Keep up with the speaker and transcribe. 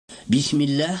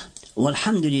Bismillah,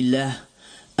 walhamdulillah,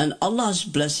 and Allah's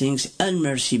blessings and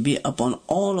mercy be upon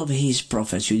all of His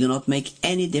prophets who do not make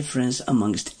any difference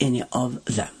amongst any of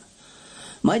them.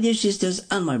 My dear sisters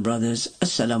and my brothers,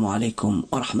 Assalamu alaikum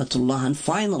wa rahmatullah, and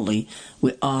finally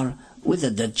we are with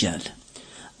the Dajjal.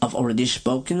 I've already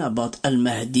spoken about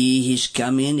Al-Mahdi, his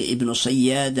coming, Ibn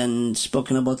Sayyad, and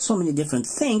spoken about so many different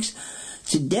things.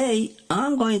 Today,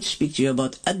 I'm going to speak to you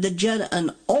about Ad-Dajjal,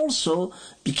 and also,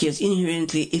 because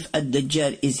inherently, if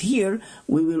Ad-Dajjal is here,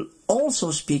 we will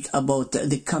also speak about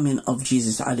the coming of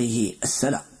Jesus alayhi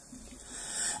salam.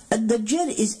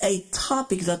 Ad-Dajjal is a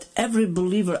topic that every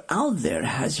believer out there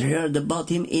has heard about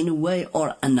him in a way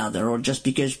or another, or just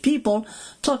because people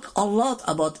talk a lot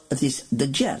about this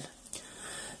Dajjal.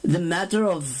 The matter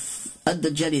of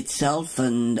Ad-Dajjal itself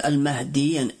and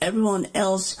Al-Mahdi and everyone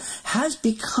else has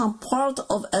become part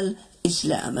of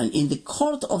Islam, and in the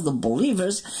court of the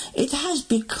believers it has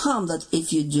become that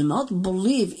if you do not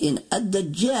believe in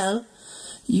Ad-Dajjal,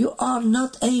 you are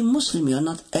not a Muslim, you are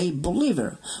not a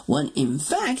believer, when in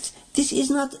fact this is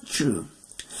not true.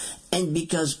 And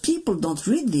because people don't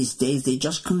read these days, they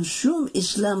just consume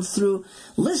Islam through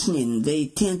listening. They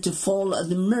tend to fall at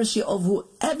the mercy of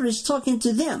whoever is talking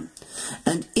to them.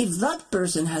 And if that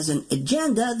person has an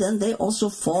agenda, then they also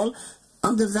fall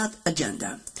under that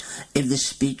agenda. If the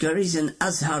speaker is an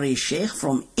Azhari Sheikh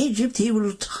from Egypt, he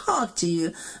will talk to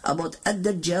you about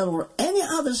Ad-Dajjal or any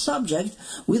other subject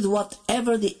with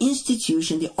whatever the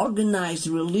institution, the organized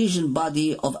religion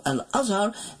body of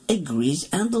Al-Azhar agrees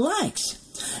and likes.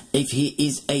 If he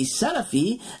is a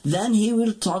Salafi, then he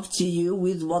will talk to you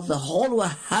with what the whole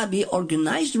Wahhaabi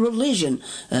organized religion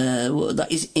that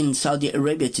is in Saudi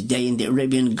Arabia today, in the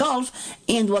Arabian Gulf,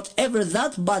 and whatever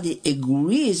that body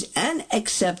agrees and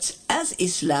accepts as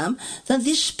Islam, then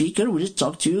this speaker will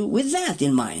talk to you with that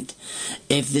in mind.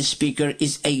 If the speaker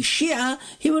is a Shi'a,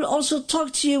 he will also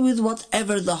talk to you with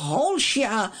whatever the whole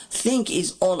Shi'a think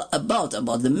is all about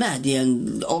the Mahdi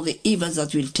and all the events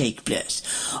that will take place.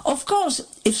 Of course,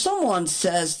 if someone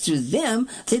says to them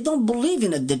they don't believe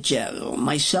in a Dajjal,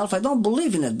 myself, I don't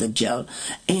believe in a Dajjal,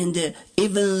 and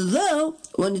even though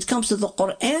when it comes to the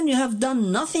Quran you have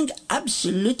done nothing,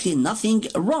 absolutely nothing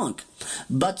wrong,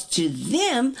 but to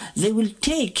them they will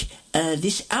take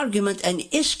this argument and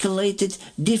escalate it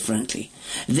differently.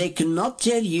 They cannot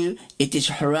tell you it is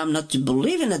haram not to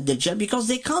believe in a Dajjal because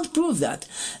they can't prove that.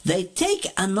 They take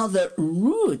another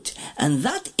route, and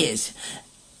that is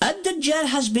Ad-Dajjal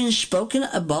has been spoken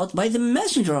about by the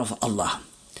Messenger of Allah.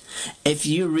 If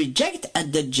you reject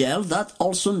Ad-Dajjal, that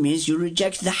also means you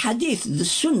reject the Hadith, the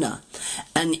Sunnah.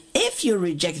 And if you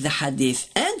reject the Hadith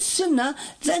and Sunnah,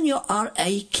 then you are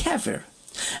a kafir.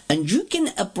 And you can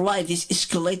apply these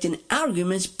escalating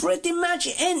arguments pretty much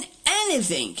in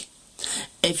anything.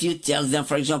 If you tell them,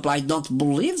 for example, I don't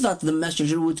believe that the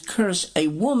Messenger would curse a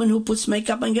woman who puts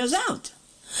makeup and goes out,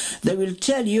 they will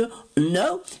tell you,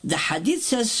 no, the Hadith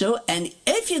says so, and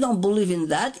if you don't believe in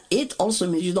that, it also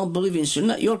means you don't believe in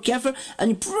Sunnah, you're kafir,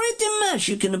 and pretty much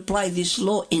you can apply this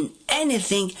law in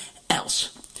anything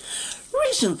else.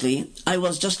 Recently, I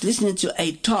was just listening to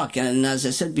a talk, and as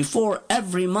I said before,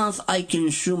 every month I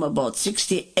consume about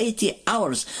 60-80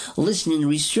 hours listening,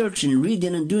 researching,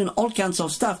 reading, and doing all kinds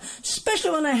of stuff,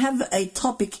 especially when I have a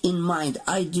topic in mind.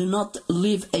 I do not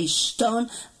leave a stone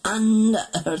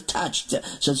untouched,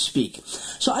 so to speak.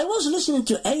 So I was listening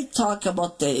to a talk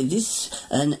about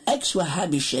an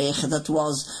ex-Wahhabi Sheikh that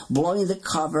was blowing the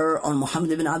cover on Muhammad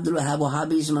ibn Abdul Wahhab,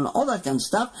 Wahhabism, and all that kind of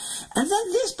stuff. And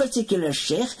then this particular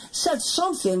Sheikh said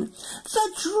something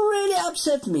that really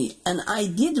upset me. And I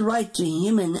did write to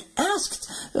him and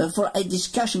asked for a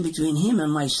discussion between him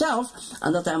and myself,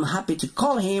 and that I'm happy to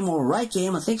call him or write to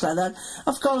him and things like that.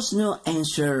 Of course, no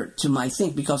answer to my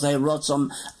thing, because I wrote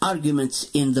some arguments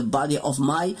in the body of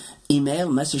my email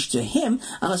message to him,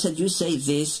 and I said, you say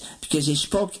this, because he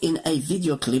spoke in a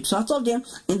video clip. So I told him,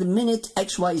 in the minute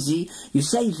XYZ, you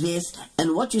say this,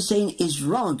 and what you're saying is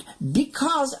wrong,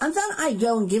 because, and then I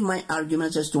go and give my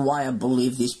arguments as to why I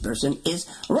believe this person is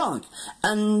wrong.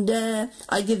 And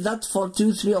I did that for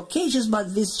 2-3 occasions,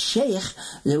 but this sheikh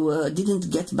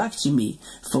didn't get back to me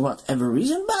for whatever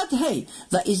reason, but hey,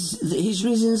 that is, his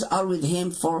reasons are with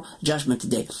him for judgment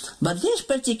day. But this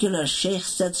particular sheikh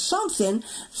said something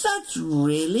that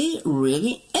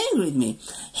really angered me.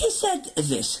 He said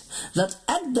this, that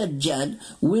Ad-Dajjal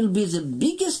will be the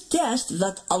biggest test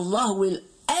that Allah will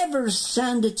ever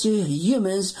send to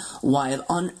humans while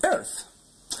on earth.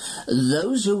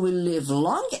 those who will live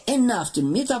long enough to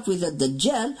meet up with the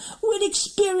Dajjal will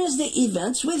experience the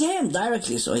events with him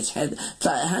directly. So it's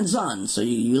hands-on. So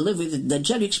you live with the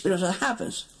Dajjal, you experience what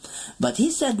happens. But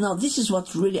he said, now this is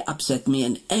what really upset me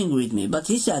and angered me. But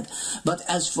he said, but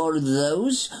as for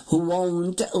those who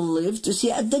won't live to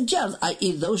see Ad-Dajjal,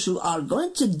 i.e. those who are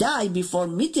going to die before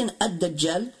meeting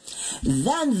Ad-Dajjal,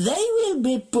 then they will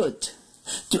be put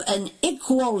to an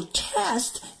equal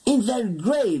test in their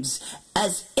graves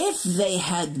as if they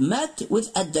had met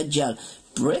with Ad-Dajjal.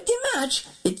 Pretty much,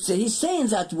 he's saying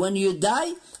that when you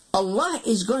die, Allah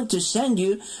is going to send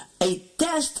you a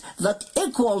test that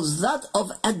equals that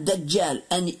of Ad-Dajjal,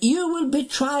 and you will be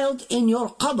trialed in your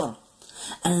qabr.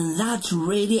 And that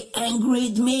really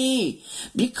angered me,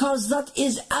 because that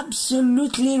is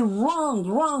absolutely wrong.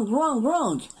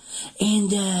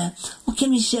 And what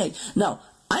can we say? Now,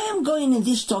 I am going in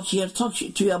this talk here, talk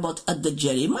to you about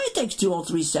Ad-Dajjal. It might take 2 or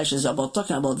 3 sessions about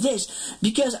talking about this,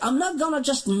 because I'm not going to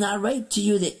just narrate to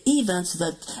you the events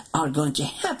that are going to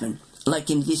happen,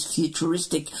 like in this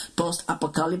futuristic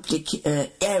post-apocalyptic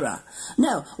era.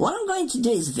 Now, what I'm going to do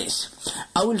is this.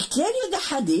 I will tell you the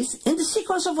hadith in the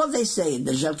sequence of what they say.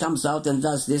 Dajjal comes out and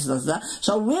does this, does that.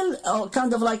 So I will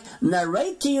kind of like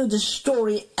narrate to you the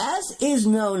story as is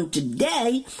known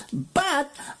today, but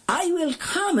I will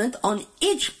comment on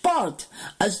each part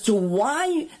as to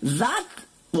why that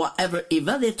whatever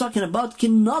event they're talking about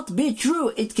cannot be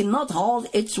true. It cannot hold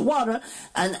its water,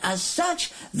 and as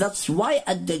such, that's why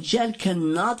Ad-Dajjal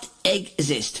cannot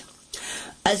exist.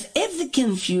 As if the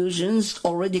confusions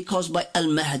already caused by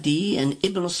Al-Mahdi and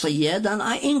Ibn Sayyad, and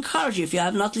I encourage you, if you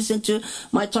have not listened to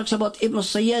my talks about Ibn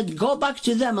Sayyad, go back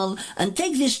to them and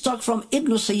take this talk from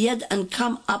Ibn Sayyad and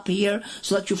come up here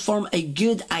so that you form a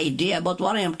good idea about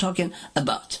what I am talking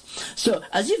about. So,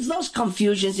 as if those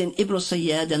confusions in Ibn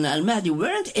Sayyad and Al-Mahdi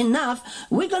weren't enough,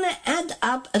 we're going to add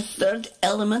up a third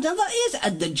element, and that is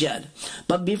Ad-Dajjal.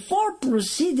 But before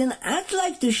proceeding, I'd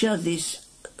like to share this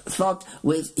thought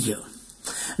with you.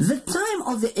 The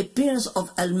time of the appearance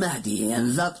of Al-Mahdi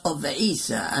and that of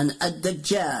Isa and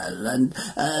Ad-Dajjal and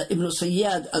Ibn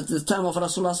Sayyad at the time of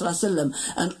Rasulullah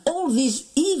ﷺ, and all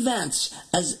these events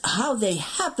as how they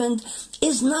happened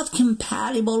is not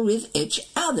compatible with each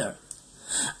other.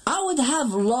 I would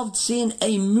have loved seeing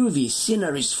a movie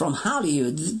scenarist from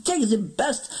Hollywood take the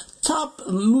best top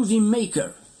movie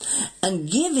maker and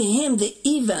give him the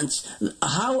events,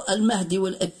 how Al-Mahdi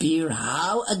will appear,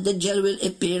 how Ad-Dajjal will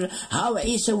appear, how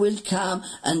Isa will come,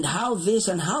 and how this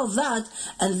and how that,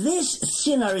 and this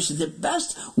scenarist, the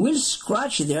best, will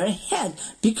scratch their head,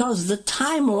 because the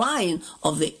timeline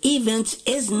of the events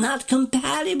is not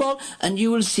compatible, and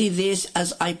you will see this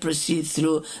as I proceed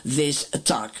through this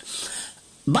talk.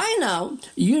 By now,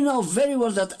 you know very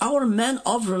well that our men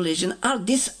of religion are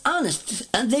dishonest,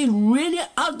 and they really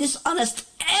are dishonest.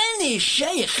 Any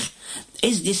sheikh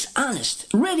is dishonest,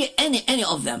 really any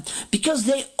of them, because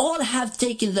they all have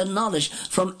taken the knowledge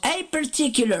from a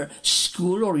particular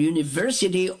school or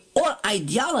university or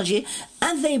ideology,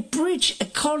 and they preach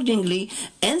accordingly,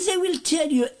 and they will tell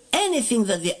you anything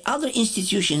that the other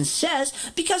institution says,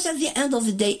 because at the end of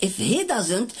the day, if he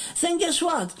doesn't, then guess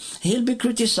what? He'll be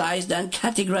criticized and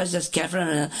categorized as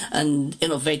kafir and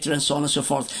innovator and so on and so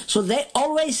forth. So they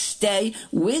always stay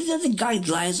within the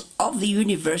guidelines of the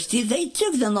university they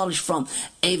took the knowledge from,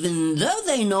 even though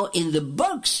they know in the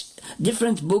books,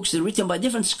 different books written by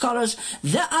different scholars,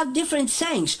 there are different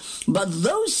sayings. But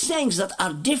those sayings that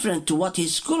are different to what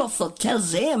his school of thought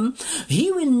tells him,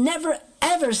 he will never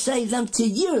ever say them to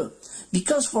you.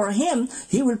 Because for him,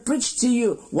 he will preach to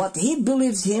you what he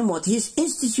believes him, what his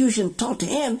institution taught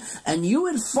him, and you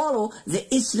will follow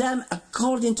the Islam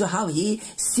according to how he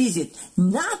sees it,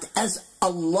 not as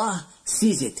Allah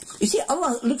sees it. You see,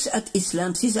 Allah looks at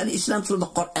Islam, sees at Islam through the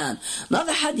Quran, not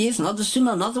the Hadith, not the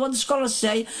Sunnah, not what the scholars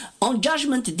say. On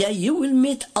Judgment Day, you will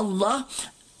meet Allah,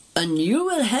 and you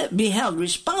will be held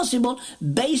responsible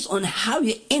based on how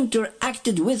you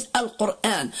interacted with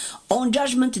Al-Quran. On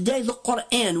Judgment Day, the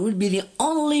Quran will be the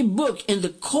only book in the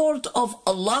court of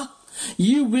Allah.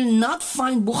 You will not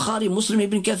find Bukhari, Muslim,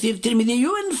 Ibn Kathir, Tirmidhi.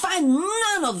 You will find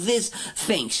none of these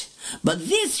things. But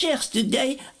these sheikhs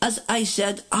today, as I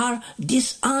said, are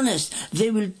dishonest.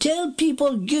 They will tell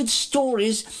people good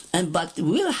stories, but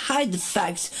will hide the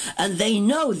facts, and they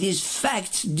know these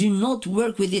facts do not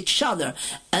work with each other,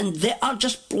 and they are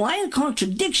just blind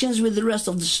contradictions with the rest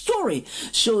of the story.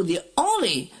 So the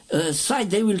only side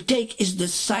they will take is the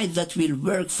side that will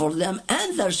work for them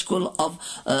and their school of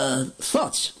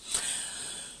thoughts.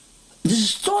 The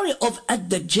story of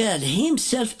Ad-Dajjal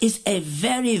himself is a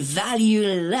very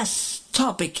valueless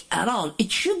topic at all.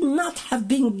 It should not have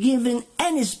been given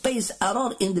any space at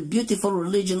all in the beautiful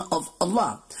religion of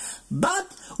Allah.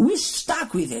 But we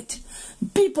stuck with it.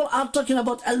 People are talking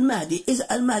about Al-Mahdi. Is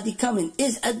Al-Mahdi coming?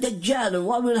 Is Dajjaal? And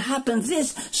what will happen?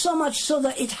 This, so much so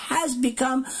that it has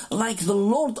become like the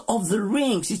Lord of the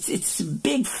Rings. It's a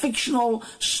big fictional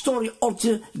story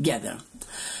altogether.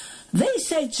 They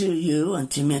say to you and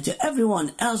to me and to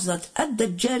everyone else that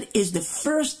Ad-Dajjal is the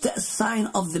first sign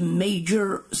of the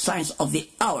major signs of the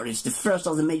hour. It's the first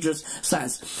of the major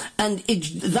signs. And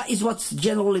that is what's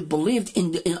generally believed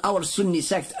in our Sunni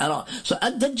sect at all. So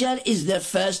Ad-Dajjal is the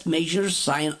first major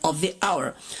sign of the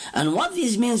hour. And what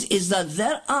this means is that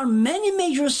there are many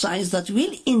major signs that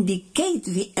will indicate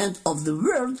the end of the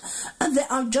world, and they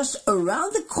are just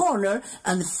around the corner.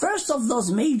 And the first of those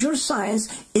major signs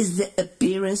is the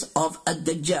appearance of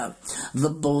Ad-Dajjal.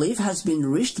 The belief has been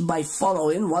reached by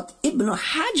following what Ibn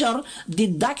Hajar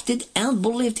deducted and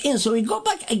believed in. So we go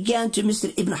back again to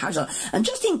Mr. Ibn Hajar. And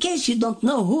just in case you don't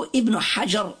know who Ibn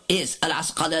Hajar is,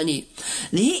 Al-Asqalani,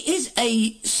 he is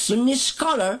a Sunni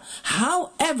scholar.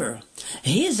 However,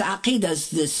 his aqidah, as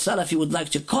the Salafi would like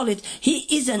to call it, he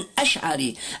is an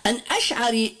Ash'ari. An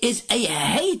Ash'ari is a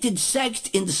hated sect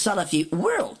in the Salafi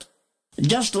world,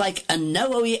 just like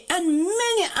An-Nawawi and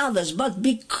many others. But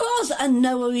because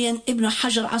An-Nawawi and Ibn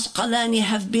Hajar Asqalani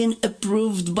have been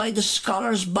approved by the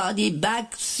scholars' body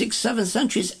back 6-7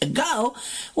 centuries ago,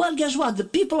 well, guess what? The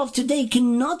people of today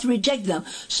cannot reject them.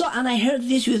 So, and I heard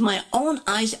this with my own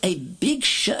eyes, a big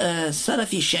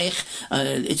Salafi Sheikh,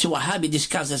 it's a Wahhaabi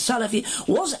discussed as Salafi,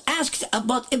 was asked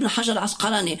about Ibn Hajar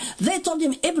Asqalani. They told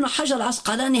him Ibn Hajar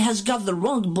Asqalani has got the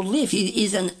wrong belief. He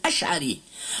is an Ash'ari.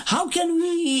 How can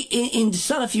we in the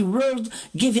Salafi world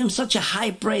give him such a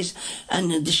high praise?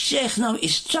 And the Sheikh now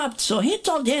is trapped. So he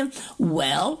told him,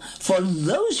 well, for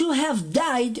those who have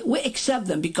died, we accept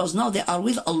them because now they are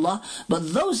with Allah.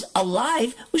 But those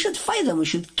alive, we should fight them. We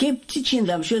should keep teaching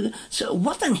them. So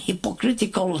what an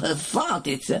hypocritical thought.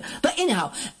 But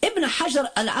anyhow, Ibn Hajar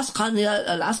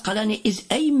al-Asqalani is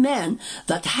a man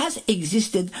that has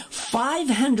existed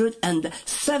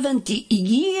 570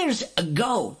 years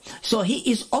ago. So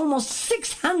he is almost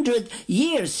 600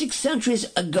 years, 6 centuries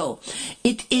ago.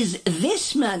 It is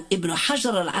this man, Ibn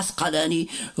Hajar al-Asqalani,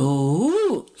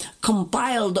 who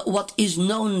compiled what is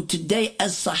known today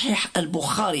as Sahih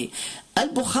al-Bukhari.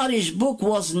 Al-Bukhari's book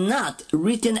was not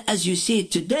written as you see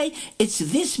it today. It's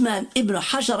this man, Ibn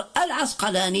Hajar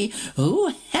al-Asqalani,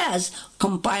 who has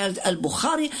compiled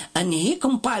Al-Bukhari, and he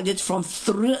compiled it from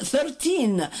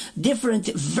 13 different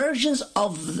versions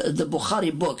of the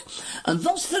Bukhari book. And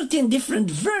those 13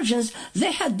 different versions,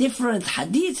 they had different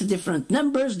hadiths, different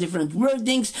numbers, different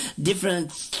wordings,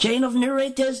 different chain of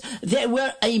narrators. They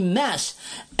were a mess.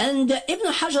 And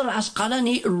Ibn Hajar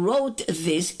al-Asqalani wrote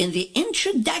this in the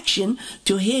introduction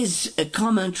to his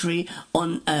commentary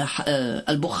on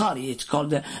Al-Bukhari. It's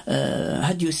called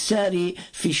Hadi al-Sari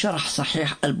fi Sharh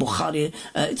Sahih Al-Bukhari.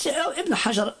 It's Ibn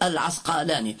Hajar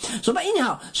al-Asqalani. So, but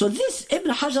anyhow, so this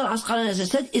Ibn Hajar al-Asqalani, as I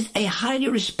said, is a highly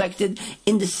respected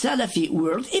in the Salafi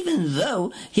world, even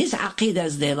though his aqidah,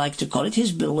 as they like to call it,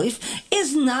 his belief,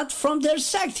 is not from their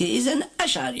sect. He is an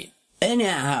Ash'ari.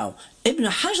 Anyhow, Ibn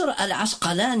Hajar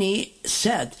al-Asqalani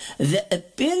said the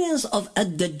appearance of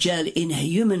Ad-Dajjal in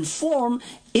human form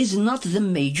is not the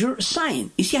major sign.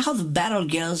 You see how the battle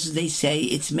girls, they say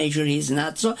it's major, it's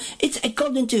not. So it's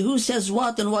according to who says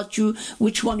what and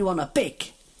which one you want to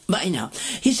pick. But anyhow,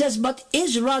 he says, but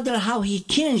is rather how he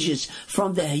changes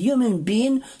from the human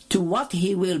being to what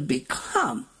he will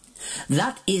become.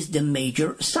 That is the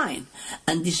major sign.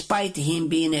 And despite him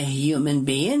being a human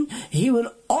being, he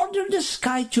will order the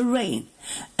sky to rain,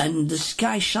 and the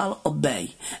sky shall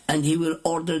obey. And he will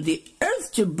order the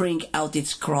earth to bring out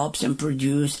its crops and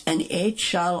produce, and it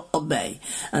shall obey.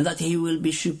 And that he will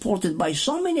be supported by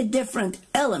so many different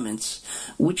elements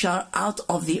which are out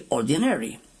of the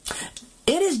ordinary.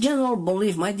 It is general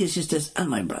belief, my dear sisters and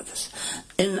my brothers,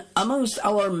 in amongst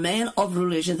our men of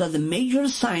religion, that the major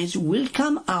signs will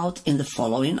come out in the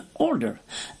following order.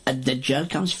 Ad-Dajjal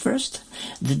comes first,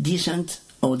 the descent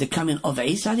or the coming of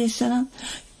Isa alayhi salam,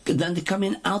 then the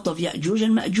coming out of Ya'juj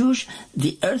and Ma'juj,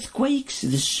 the earthquakes,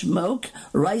 the smoke,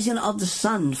 rising of the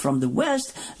sun from the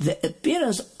west, the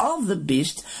appearance of the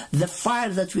beast, the fire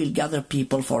that will gather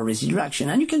people for resurrection.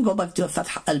 And you can go back to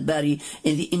Fath al-Bari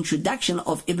in the introduction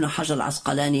of Ibn Hajar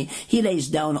al-Asqalani. He lays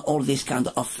down all these kind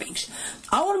of things.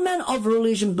 Our men of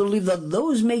religion believe that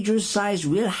those major signs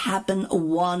will happen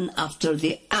one after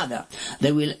the other.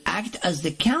 They will act as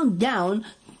the countdown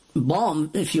bomb,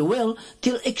 if you will,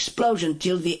 till explosion,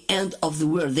 till the end of the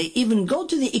world. They even go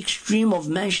to the extreme of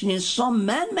mentioning some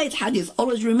man-made hadith.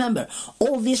 Always remember,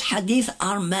 all these hadith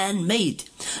are man-made.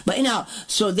 But anyhow,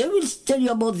 so they will tell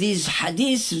you about these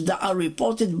hadiths that are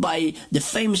reported by the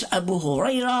famous Abu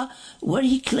Huraira, where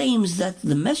he claims that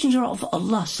the Messenger of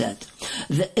Allah said,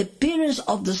 the appearance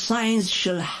of the signs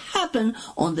shall happen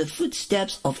on the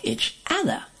footsteps of each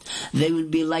other. They will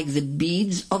be like the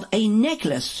beads of a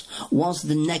necklace. Once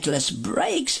the necklace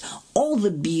breaks, all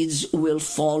the beads will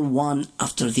fall one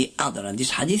after the other. And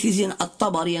this hadith is in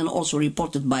At-Tabari and also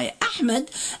reported by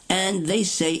Ahmed, and they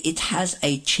say it has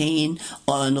a chain,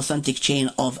 or an authentic chain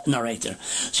of narrator.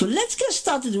 So let's get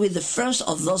started with the first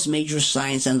of those major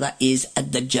signs, and that is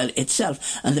Ad-Dajjal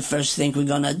itself. And the first thing we're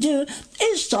gonna do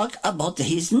is talk about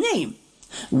his name.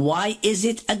 Why is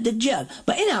it Ad-Dajjal?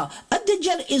 But anyhow,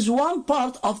 Ad-Dajjal is one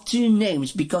part of two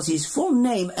names, because his full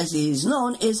name, as he is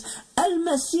known, is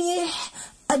Al-Masih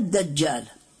Ad-Dajjal.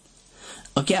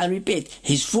 Okay, I repeat,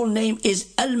 his full name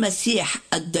is Al-Masih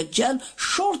Ad-Dajjal,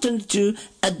 shortened to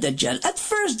Ad-Dajjal. At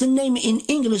first, the name in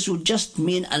English would just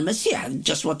mean Al-Masih,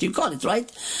 just what you call it, right?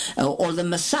 Or the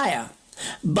Messiah.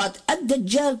 But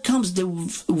Ad-Dajjal comes the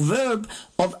verb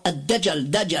of Ad-Dajjal,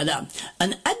 Dajjala.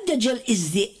 And Ad-Dajjal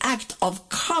is the act of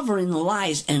covering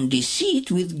lies and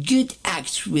deceit with good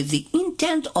acts, with the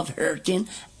intent of hurting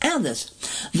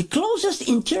others. The closest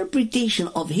interpretation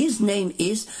of his name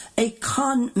is a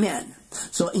con man.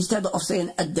 So instead of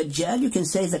saying Ad-Dajjal, you can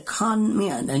say the con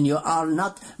man, and you are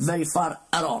not very far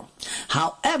at all.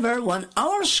 However, when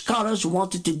our scholars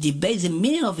wanted to debate the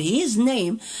meaning of his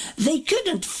name, they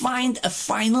couldn't find a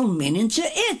final meaning to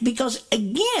it, because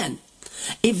again,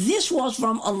 if this was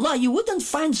from Allah, you wouldn't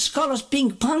find scholars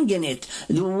ping-ponging it.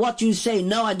 What you say,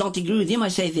 no, I don't agree with him, I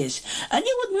say this. And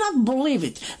you would not believe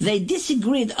it. They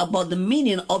disagreed about the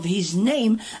meaning of his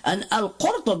name, and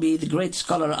Al-Qurtubi, the great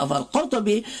scholar of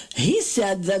Al-Qurtubi, he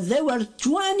said that there were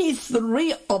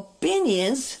 23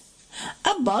 opinions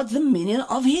about the meaning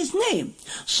of his name.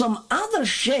 Some other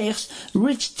sheikhs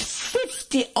reached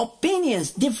 50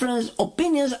 opinions, different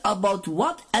opinions about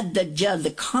what Ad-Dajjal,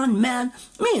 the con man,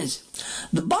 means.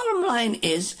 The bottom line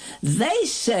is, they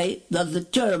say that the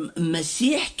term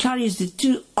Masih carries the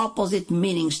two opposite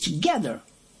meanings together.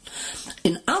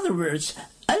 In other words,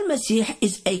 Al-Masih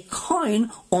is a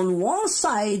coin. On one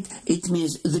side it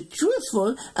means the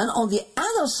truthful, and on the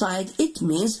other side it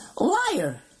means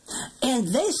liar. And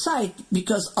they cite,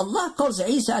 because Allah calls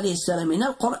Isa alayhi salam in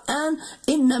Al-Quran,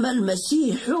 إِنَّمَا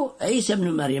الْمَسِيحُ Isa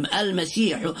ibn Maryam,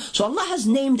 Al-Masihu. So Allah has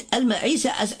named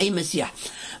Isa as a Messiah.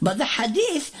 But the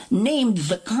hadith named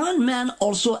the con man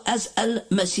also as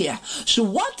Al-Masih. So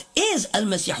what is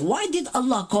Al-Masih? Why did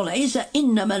Allah call Isa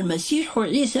إِنَّمَا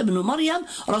الْمَسِيحُ Isa ibn Maryam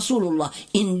Rasulullah?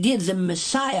 Indeed, the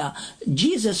Messiah,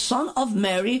 Jesus, son of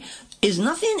Mary, is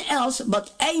nothing else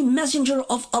but a messenger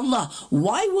of Allah.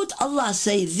 Why would Allah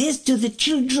say this to the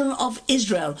children of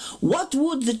Israel? What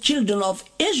would the children of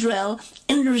Israel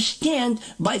understand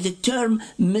by the term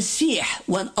Messiah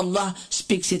when Allah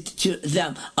speaks it to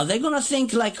them? Are they going to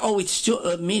think like, oh, it's two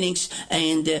meanings,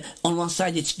 and on one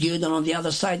side it's good and on the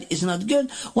other side it's not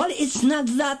good? Well, it's not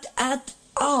that at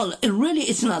all. Really,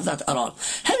 it's not that at all.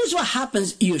 Here is what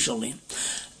happens usually.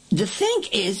 The thing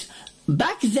is,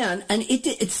 back then, and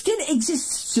it still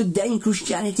exists today in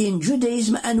Christianity and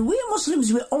Judaism, and we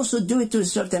Muslims, we also do it to a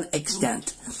certain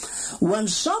extent. When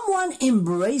someone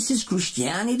embraces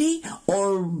Christianity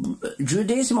or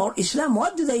Judaism or Islam,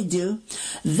 what do?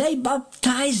 They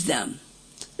baptize them.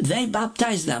 They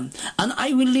baptize them. And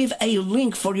I will leave a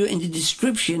link for you in the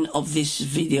description of this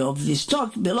video, of this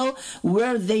talk below,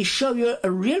 where they show you a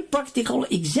real practical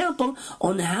example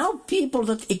on how people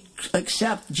that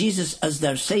accept Jesus as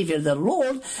their Savior, their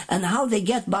Lord, and how they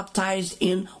get baptized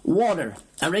in water.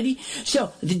 Already?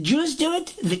 So the Jews do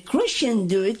it, the Christians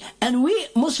do it, and we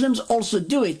Muslims also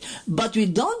do it. But we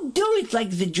don't do it like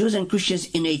the Jews and Christians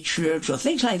in a church or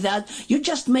things like that. You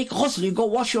just make ghusl, you go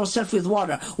wash yourself with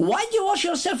water. Why do you wash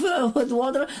yourself with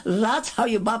water? That's how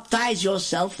you baptize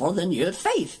yourself for the new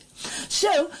faith.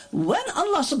 So, when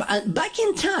Allah back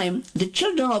in time, the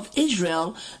children of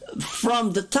Israel,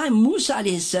 from the time Musa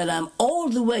alayhi salam all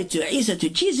the way to Isa, to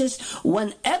Jesus,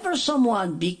 whenever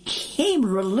someone became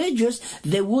religious,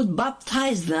 they would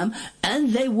baptize them,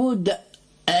 and they would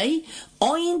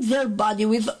oint their body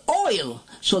with oil.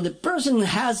 So the person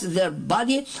has their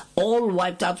body all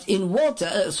wiped up in water,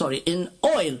 in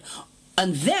oil.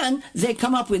 And then they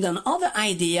come up with another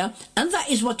idea, and that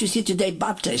is what you see today,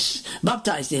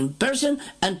 baptized in person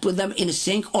and put them in a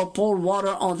sink or pour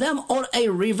water on them or a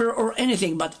river or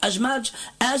anything. But as much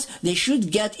as they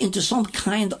should get into some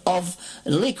kind of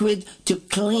liquid to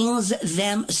cleanse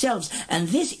themselves. And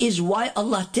this is why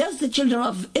Allah tells the children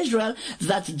of Israel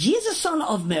that Jesus, son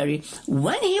of Mary,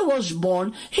 when he was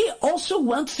born, he also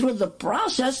went through the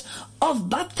process of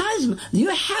baptism. You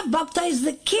have baptized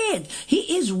the kid.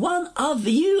 He is one of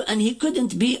you, and he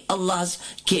couldn't be Allah's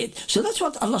kid. So that's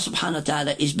what Allah subhanahu wa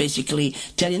ta'ala is basically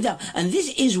telling them. And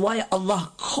this is why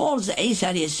Allah calls Isa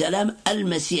alayhi salam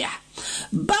al-Masih.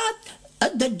 But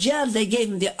Dajjal, they gave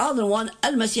him the other one,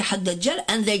 Al-Masih al-Dajjal,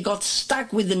 and they got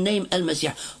stuck with the name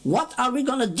Al-Masih. What are we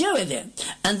going to do with it?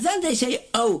 And then they say,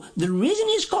 oh, the reason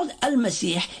he's called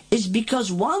Al-Masih is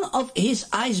because one of his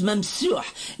eyes, mamsuh.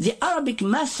 The Arabic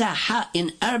masaha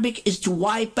in Arabic is to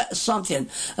wipe something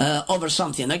over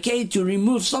something, okay, to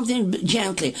remove something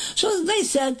gently. So they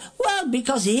said, well,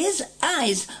 because his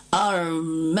eyes are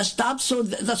messed up, so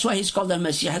that's why he's called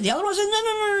Al-Masih. The other one said,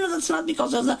 no, that's not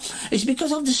because of that. It's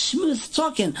because of the smooth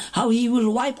talking, how he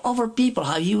will wipe over people,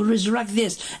 how he will resurrect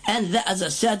this. And that, as I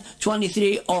said,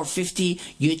 23 or 50,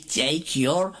 you take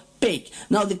your pick.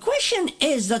 Now the question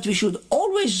is that we should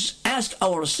always ask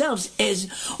ourselves is,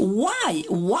 why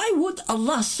would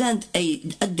Allah send a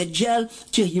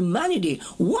Dajjal to humanity?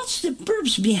 What's the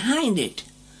purpose behind it?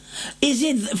 Is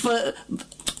it for...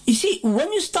 You see,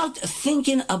 when you start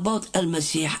thinking about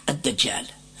Al-Masih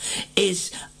al-Dajjal,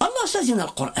 is Allah says in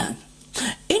Al-Quran,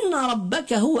 إن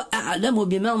ربك هو أعلم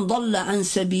بمن ضل عن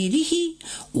سبيله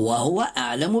وهو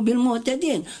أعلم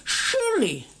بالمهتدين.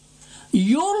 Surely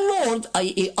your Lord,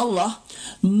 i.e. Allah,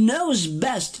 knows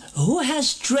best who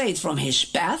has strayed from his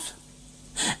path,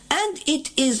 and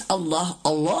it is Allah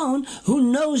alone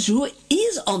who knows who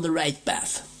is on the right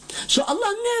path. So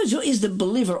Allah knows who is the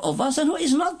believer of us and who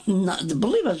is not the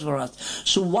believers for us.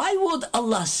 So why would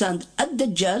Allah send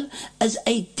Ad-Dajjal as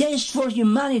a test for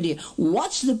humanity?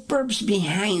 What's the purpose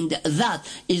behind that?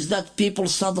 Is that people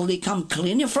suddenly come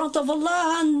clean in front of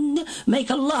Allah and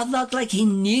make Allah that like he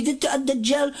needed to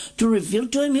Ad-Dajjal to reveal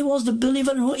to him he was the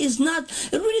believer and who is not?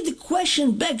 Really the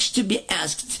question begs to be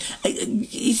asked.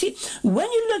 You see, when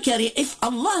you look at it, if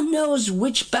Allah knows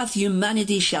which path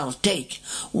humanity shall take,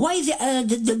 why the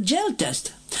Dajjal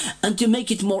test? And to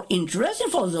make it more interesting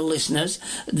for the listeners,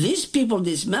 these people,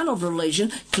 this man of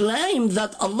religion, claim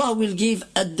that Allah will give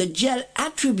a Dajjal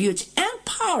attributes and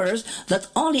powers that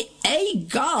only a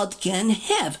God can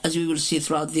have, as we will see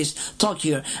throughout this talk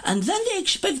here. And then they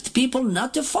expect people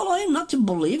not to follow him, not to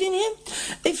believe in him.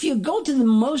 If you go to the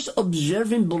most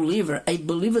observant believer, a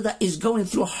believer that is going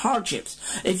through hardships,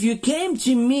 if you came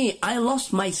to me, I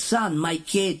lost my son, my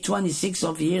kid, 26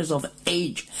 years of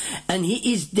age, and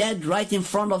he is dead right in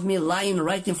front of me, lying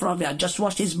right in front of me. I just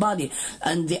washed his body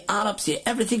and the autopsy,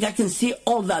 everything I can see,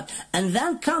 all that. And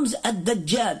then comes a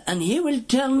Dajjal and he will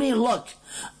tell me, look,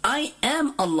 I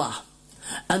am Allah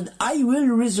and I will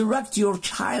resurrect your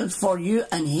child for you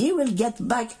and he will get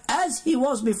back as he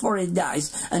was before he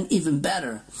dies and even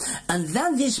better. And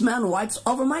then this man wipes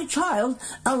over my child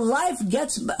and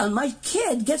my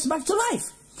kid gets back to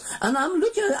life. And I'm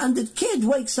looking at it, and the kid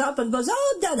wakes up and goes,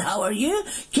 oh, Dad, how are you?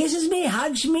 Kisses me,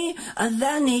 hugs me, and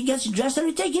then he gets dressed and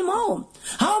we take him home.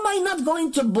 How am I not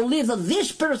going to believe that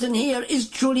this person here is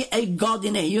truly a God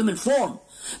in a human form?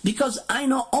 Because I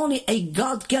know only a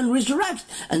God can resurrect.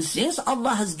 And since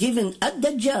Allah has given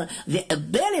Ad-Dajjal the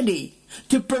ability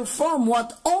to perform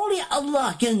what only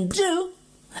Allah can do,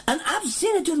 and I've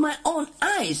seen it with my own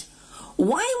eyes,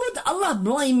 why would Allah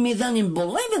blame me then in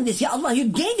believing this? Ya Allah, you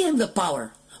gave him the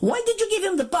power. Why did you give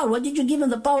him the power? Why did you give him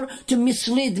the power to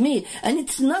mislead me? And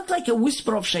it's not like a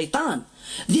whisper of shaitan.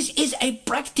 This is a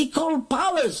practical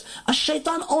powers. A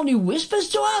shaitan only whispers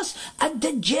to us. A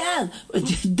Dajjal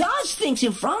does things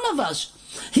in front of us.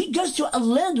 He goes to a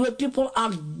land where people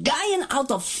are dying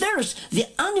out of thirst. The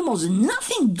animals,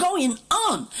 nothing going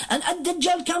on. And a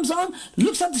Dajjal comes on,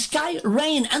 looks at the sky,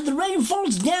 rain, and the rain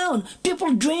falls down.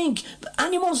 People drink,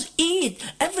 animals eat,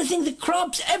 everything, the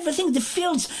crops, everything, the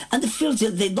fields. And the fields,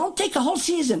 they don't take a whole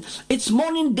season. It's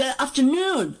morning,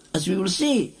 afternoon, as we will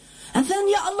see. And then,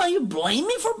 Ya Allah, you blame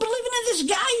me for believing in this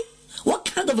guy? What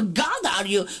kind of a God are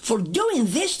you for doing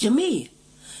this to me?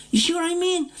 You see what I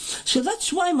mean? So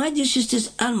that's why, my dear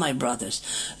sisters and my brothers,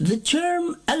 the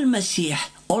term Al-Masih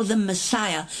or the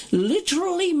Messiah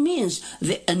literally means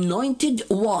the anointed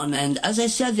one. And as I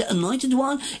said, the anointed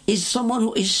one is someone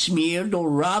who is smeared or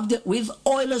rubbed with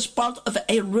oil as part of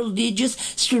a religious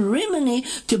ceremony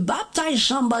to baptize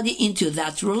somebody into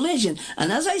that religion.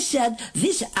 And as I said,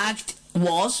 this act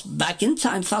was back in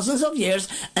time, thousands of years,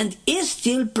 and is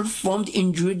still performed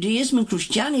in Judaism and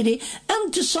Christianity,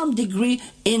 and to some degree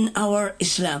in our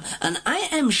Islam. And I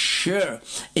am sure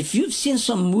if you've seen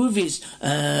some movies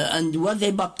and where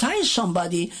they baptize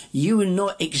somebody, you will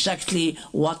know exactly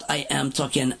what I am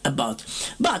talking about.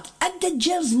 But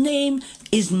Ad-Dajjal's name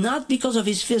is not because of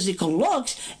his physical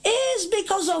looks, is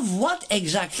because of what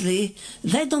exactly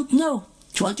they don't know.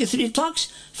 23 talks,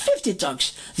 50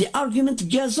 talks. The argument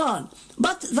goes on.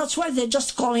 But that's why they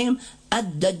just call him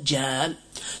Ad-Dajjal.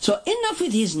 So enough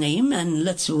with his name, and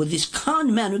let's, with this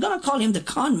con man, we're going to call him the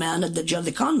con man, Ad-Dajjal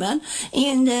the con man,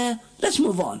 and let's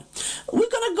move on. We're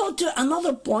going to go to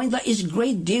another point that is a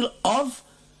great deal of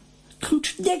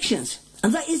contradictions,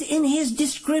 and that is in his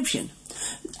description.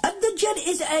 Ad-Dajjal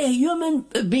is a human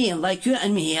being like you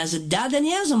and me. He has a dad and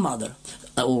he has a mother,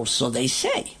 or so they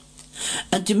say.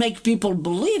 And to make people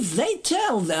believe, they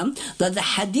tell them that the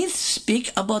hadiths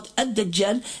speak about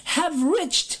Ad-Dajjal have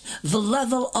reached the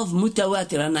level of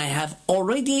mutawatir. And I have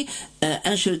already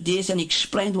answered this and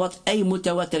explained what a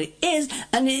mutawatir is,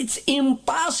 and it's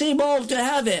impossible to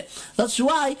have it. That's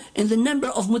why in the number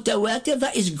of mutawatir,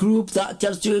 that is group that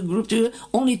tells you group to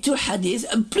only 2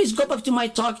 hadiths. Please go back to my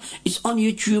talk. It's on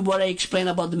YouTube where I explain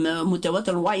about the mutawatir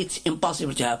and why it's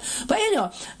impossible to have. But anyway,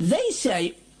 they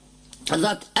say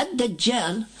that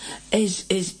Ad-Dajjal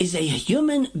is a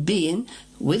human being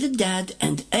with a dad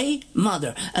and a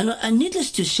mother. And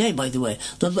needless to say, by the way,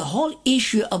 that the whole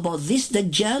issue about this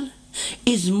Dajjal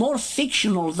is more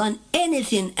fictional than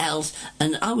anything else,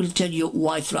 and I will tell you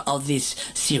why throughout this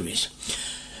series.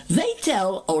 They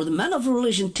tell, or the men of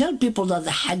religion tell people that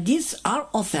the hadiths are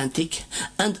authentic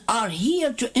and are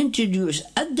here to introduce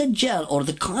Ad-Dajjal, or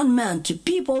the con man, to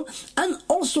people, and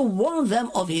also warn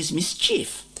them of his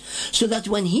mischief, so that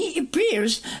when he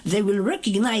appears, they will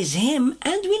recognize him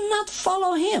and will not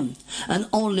follow him. And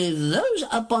only those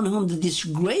upon whom the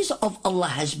disgrace of Allah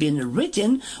has been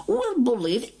written will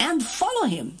believe and follow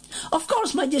him. Of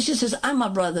course, my dear sisters and my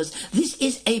brothers, this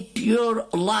is a pure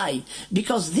lie,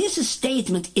 because this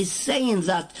statement is saying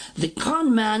that the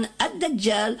con man,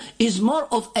 Ad-Dajjal, is more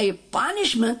of a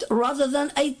punishment rather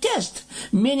than a test,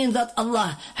 meaning that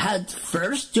Allah had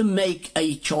first to make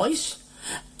a choice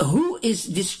who is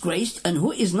disgraced and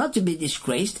who is not to be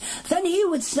disgraced. Then he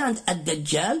would send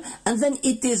Ad-Dajjal, and then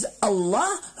it is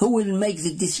Allah who will make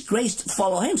the disgraced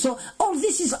follow him. So all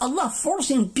this is Allah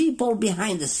forcing people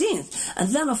behind the scenes. And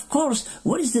then, of course,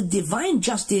 what is the divine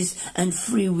justice and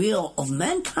free will of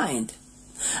mankind?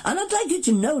 And I'd like you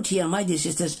to note here, my dear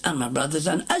sisters and my brothers,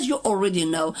 and as you already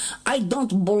know, I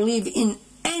don't believe in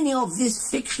any of this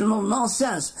fictional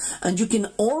nonsense, and you can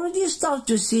already start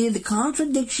to see the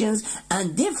contradictions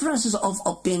and differences of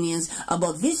opinions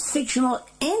about this fictional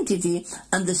entity,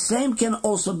 and the same can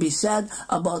also be said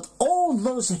about all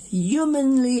those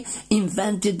humanly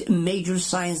invented major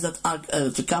signs that are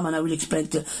to come, and I will explain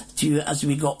to you as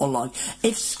we go along.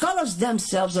 If scholars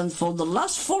themselves, and for the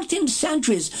last 14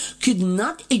 centuries, could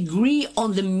not agree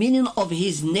on the meaning of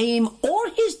his name or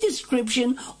his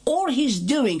description or his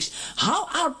doings, how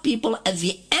are people at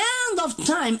the end of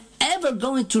time ever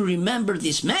going to remember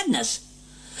this madness?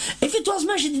 If it was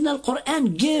mentioned in the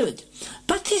Quran, good.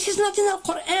 But this is not in the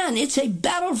Quran. It's a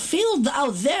battlefield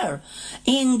out there.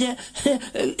 And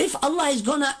if Allah is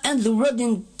going to end the world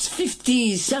in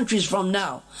 50 centuries from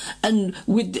now, and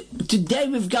with today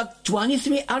we've got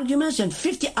 23 arguments and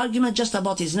 50 arguments just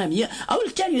about his name. Yeah, I will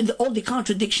tell you all the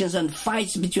contradictions and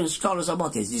fights between scholars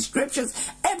about his descriptions,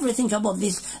 everything about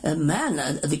this man,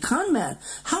 the con man.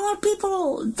 How are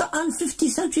people 50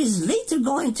 centuries later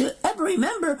going to ever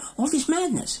remember all this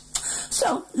madness?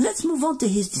 So let's move on to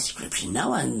his description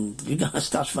now, and we're going to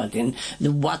start fighting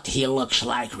what he looks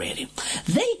like, really.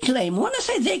 They claim, when I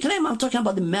say they claim, I'm talking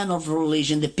about the men of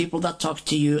religion, the people that talk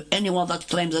to you, anyone that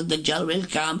claims that Dajjal will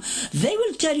come. They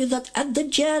will tell you that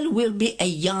Dajjal will be a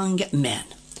young man,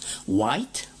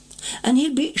 white, and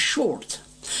he'll be short.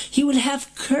 He will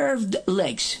have curved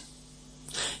legs.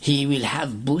 He will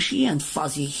have bushy and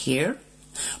fuzzy hair,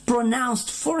 pronounced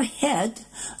forehead,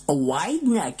 a wide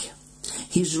neck,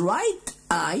 his right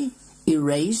eye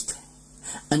erased,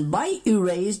 and by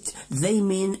erased they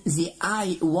mean the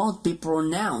eye won't be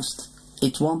pronounced.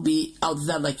 It won't be out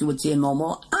there like you would see a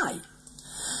normal eye.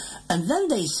 And then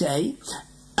they say,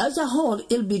 as a whole,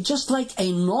 it'll be just like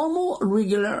a normal,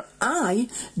 regular eye,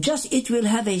 just it will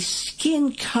have a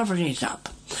skin covering it up.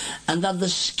 And that the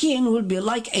skin will be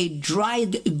like a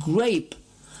dried grape,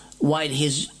 while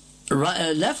his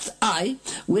left eye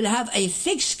will have a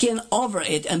thick skin over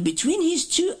it, and between his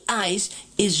two eyes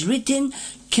is written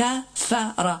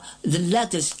Kafara, the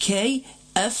letters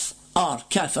K-F-R,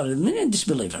 Kafara, meaning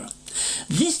disbeliever.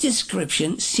 This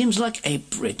description seems like a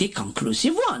pretty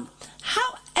conclusive one.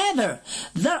 However,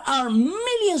 there are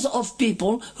millions of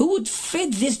people who would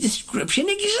fit this description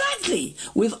exactly,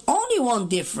 with only one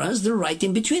difference, the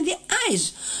writing between the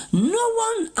eyes. No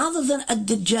one other than a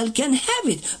Dajjal can have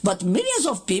it, but millions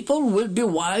of people will be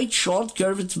white, short,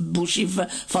 curved, bushy,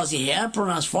 fuzzy hair,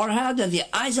 pronounced forehead, and the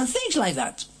eyes and things like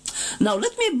that. Now,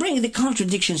 let me bring the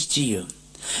contradictions to you.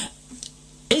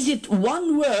 Is it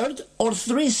one word or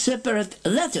 3 separate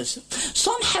letters?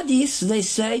 Some hadiths, they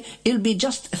say, it'll be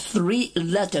just 3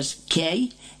 letters,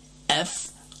 K,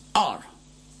 F, R.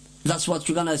 That's what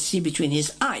you're going to see between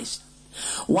his eyes.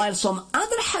 While some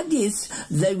other hadiths,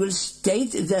 they will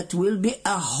state that will be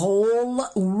a whole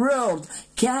word,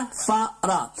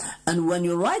 kafara. And when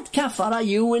you write kafara,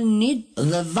 you will need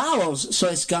the vowels. So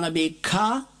it's going to be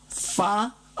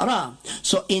ka-fa.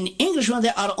 So in English, when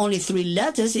there are only 3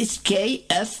 letters, it's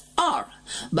K-F-R.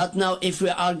 But now if we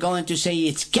are going to say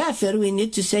it's kafir, we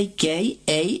need to say K-A-F-A-R.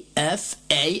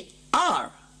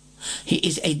 He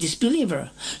is a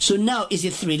disbeliever. So now, is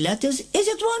it 3 letters? Is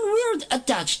it one word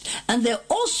attached? And they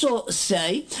also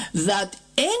say that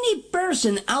any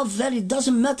person out there, it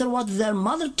doesn't matter what their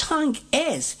mother tongue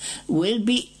is, will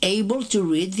be able to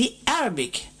read the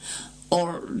Arabic.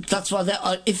 Or that's what they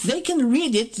are. If they can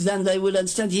read it, then they will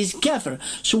understand he's kafir.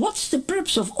 So what's the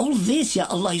purpose of all this, Ya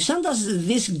Allah? You send us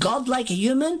this God-like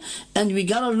human, and we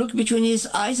gotta look between his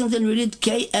eyes, and then we read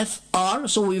K-F-R,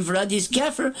 so we've read his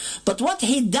kafir. But what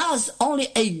he does, only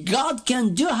a God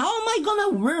can do. How am I gonna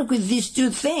work with these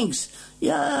 2 things?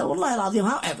 Ya Wallahi al-Azim.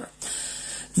 However,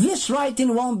 this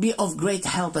writing won't be of great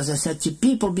help, as I said, to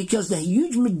people, because the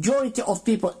huge majority of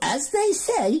people, as they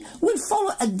say, will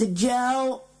follow a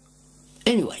Dajjal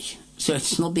anyway, so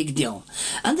it's no big deal.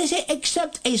 And they say,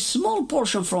 except a small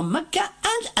portion from Mecca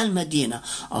and Al-Madinah.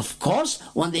 Of course,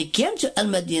 when they came to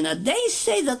Al-Madinah, they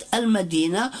say that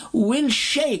Al-Madinah will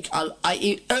shake,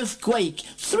 i.e. earthquake,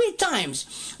 3 times.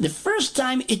 The first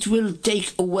time, it will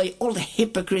take away all the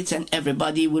hypocrites, and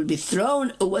everybody will be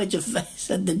thrown away to face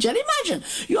the Dajjal. Imagine,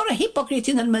 you're a hypocrite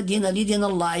in Al-Madinah, leading a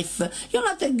life, you're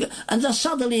not and then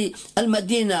suddenly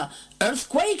Al-Madinah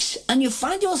earthquakes, and you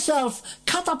find yourself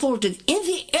catapulted in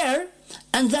the air,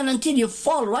 and then until you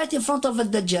fall right in front of a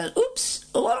Dajjal. Oops,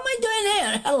 what am I doing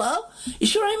here? Hello? You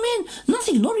sure I mean?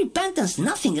 Nothing, no repentance,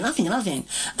 nothing.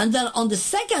 And then on the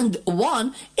second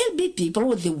one, it'll be people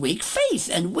with the weak faith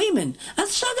and women. And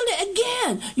suddenly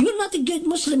again, you're not a good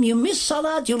Muslim, you miss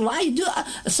Salat, you lie,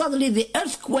 suddenly the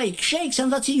earthquake shakes,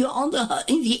 and that's you're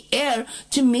in the air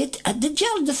to meet a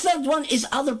Dajjal. The third one is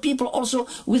other people also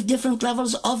with different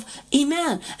levels of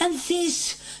Iman. And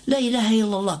this, La ilaha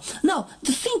illallah. Now,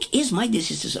 the thing is, my dear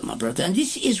sisters and my brother, and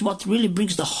this is what really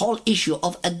brings the whole issue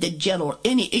of a Dajjal or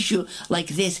any issue like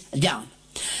this down.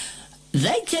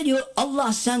 They tell you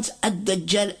Allah sends a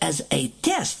Dajjal as a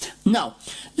test. Now,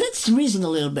 let's reason a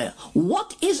little bit.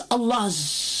 What is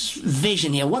Allah's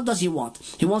vision here? What does He want?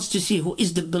 He wants to see who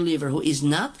is the believer, who is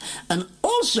not. And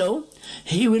also,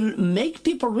 He will make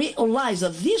people realize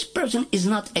that this person is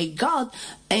not a God.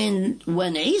 And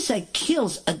when Isa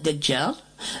kills a Dajjal,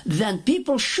 then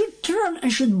people should turn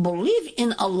and should believe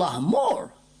in Allah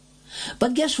more.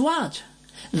 But guess what?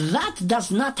 That does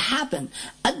not happen.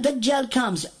 A Dajjal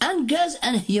comes and goes,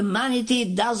 and humanity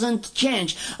doesn't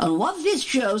change. And what this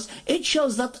shows, it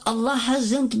shows that Allah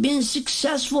hasn't been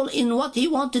successful in what He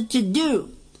wanted to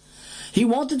do. He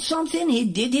wanted something, He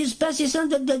did His best, He sent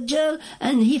the Dajjal,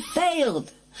 and He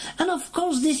failed. And of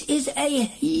course, this is a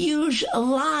huge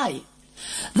lie.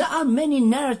 There are many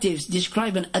narratives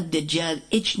describing a Dajjal.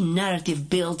 Each narrative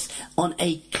builds on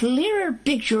a clearer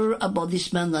picture about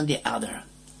this man than the other.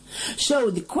 So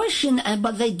the question,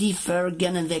 but they differ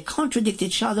again, and they contradict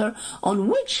each other on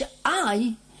which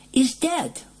eye is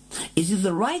dead. Is it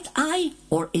the right eye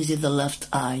or is it the left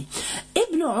eye?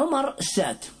 Ibn Umar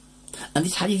said, and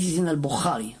this hadith is in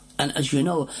Al-Bukhari, and as you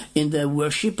know, in the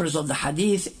worshippers of the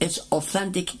hadith, it's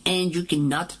authentic and you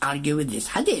cannot argue with this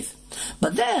hadith.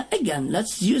 But there, again,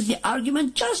 let's use the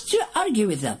argument just to argue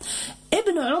with them.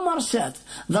 Ibn Umar said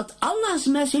that Allah's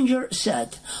Messenger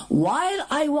said, while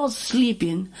I was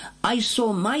sleeping, I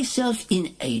saw myself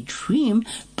in a dream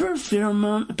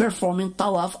performing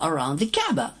tawaf around the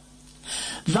Kaaba.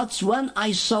 That's when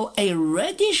I saw a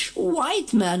reddish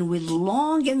white man with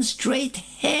long and straight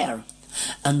hair,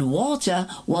 and water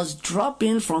was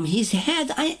dropping from his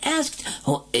head. I asked,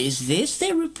 who is this?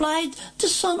 They replied, the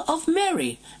son of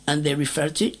Mary, and they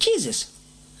referred to Jesus.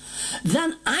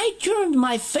 Then I turned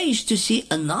my face to see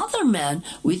another man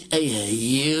with a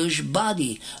huge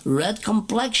body, red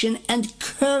complexion, and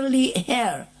curly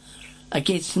hair.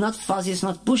 Okay, it's not fuzzy, it's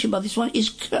not bushy, but this one is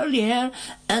curly hair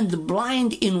and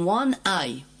blind in one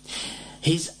eye.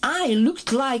 His eye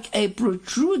looked like a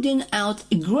protruding out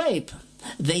grape.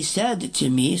 They said to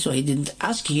me, so he didn't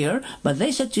ask here, but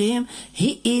they said to him,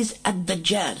 he is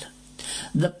Dajjal.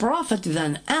 The Prophet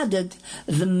then added,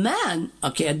 the man,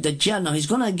 okay, Dajjal, now he's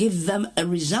going to give them a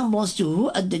resemblance to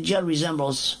who Dajjal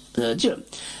resembles to.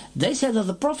 They said that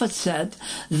the Prophet said,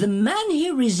 the man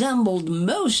he resembled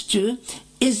most to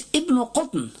is Ibn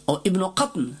Qutn, or Ibn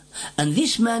Qatn. And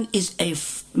this man is a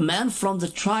man from the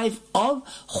tribe of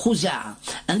Khuza'a.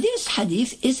 And this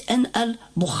hadith is in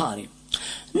Al-Bukhari.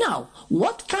 Now,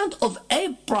 what kind of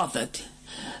a prophet,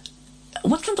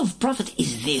 what kind of prophet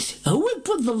is this, who will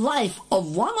put the life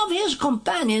of one of his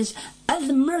companions at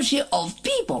the mercy of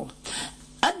people?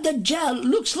 Ad-Dajjal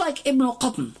looks like Ibn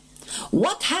Qatn.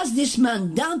 What has this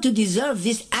man done to deserve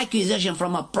this accusation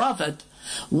from a prophet?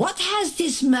 What has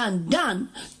this man done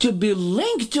to be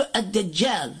linked to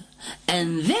Ad-Dajjal?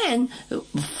 And then,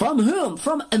 from whom?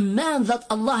 From a man that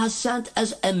Allah has sent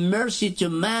as a mercy to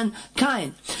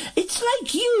mankind. It's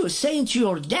like you saying to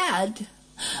your dad,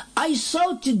 I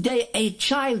saw today a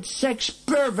child sex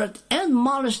pervert and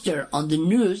molester on the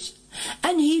news,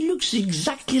 and he looks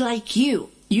exactly like you.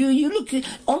 You look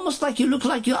almost like you look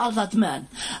like you are that man.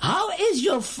 How is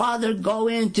your father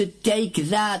going to take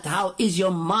that? How is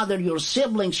your mother, your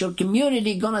siblings, your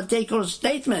community gonna take your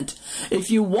statement?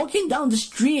 If you're walking down the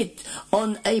street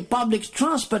on a public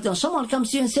transport and someone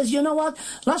comes to you and says, you know what,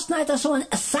 last night I saw an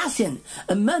assassin,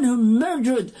 a man who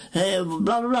murdered, blah,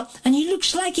 blah, blah, and he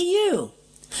looks like you.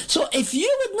 So if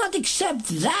you would not accept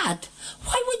that,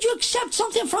 why would you accept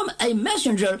something from a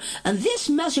messenger? And this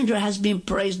messenger has been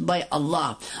praised by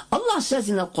Allah. Allah says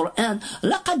in the Quran,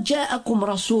 لَقَدْ جَاءَكُمْ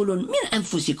رَسُولٌ مِنْ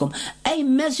أَنفُسِكُمْ. A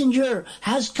messenger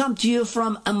has come to you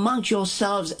from amongst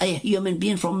yourselves, a human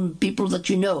being from people that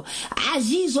you know.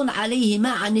 عَزِيزٌ عَلَيْهِ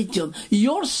مَا عَنِتُّمْ.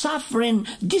 Your suffering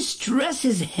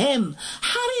distresses him.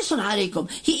 حَرِيصٌ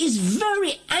عَلَيْكُمْ. He is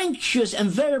very anxious and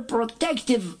very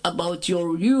protective about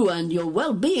you and your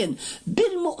well-being.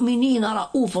 بِالْمُؤْمِنِينَ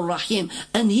رَؤُوفٌ رَحِيمٌ.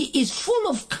 And he is full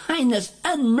of kindness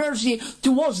and mercy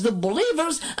towards the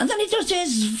believers. And then he turns to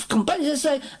his companions and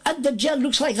says, Ad-Dajjal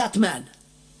looks like that man.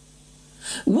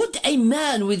 Would a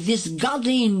man with this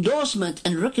godly endorsement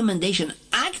and recommendation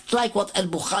act like what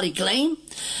Al-Bukhari claimed?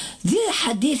 The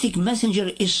hadithic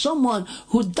messenger is someone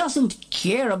who doesn't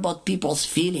care about people's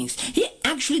feelings. He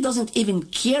actually doesn't even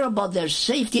care about their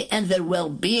safety and their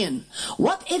well-being.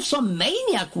 What if some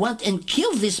maniac went and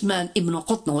killed this man, Ibn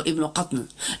Qutn or Ibn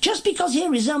Qatn, just because he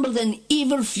resembled an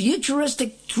evil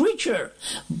futuristic creature?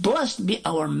 Blessed be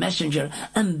our messenger,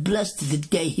 and blessed the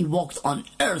day he walked on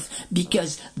earth,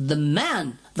 because the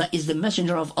man that is the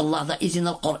messenger of Allah that is in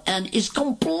the Quran is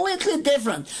completely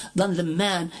different than the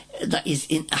man that is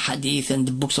in hadith and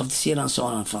the books of the Seerah and so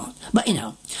on and so on. But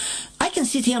anyhow, I can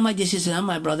sit here, my dear sister and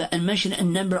my brother, and mention a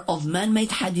number of man-made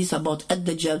hadiths about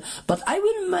Ad-Dajjal, but I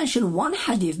will mention one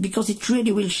hadith because it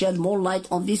really will shed more light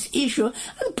on this issue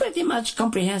and pretty much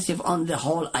comprehensive on the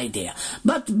whole idea.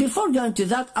 But before going to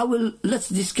that, let's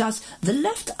discuss the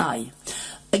left eye.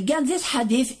 Again, this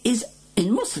hadith is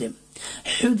in Muslim.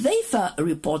 Hudhayfa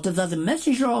reported that the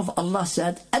Messenger of Allah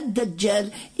said,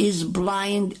 Ad-Dajjal is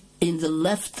blind in the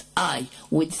left eye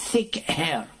with thick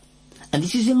hair. And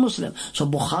this is in Muslim. So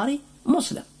Bukhari,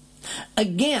 Muslim.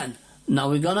 Again, now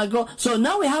we're gonna go. So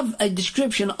now we have a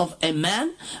description of a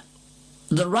man.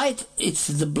 The right, it's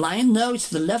the blind. No, it's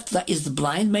the left that is the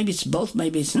blind. Maybe it's both,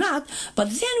 maybe it's not. But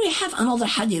then we have another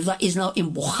hadith that is now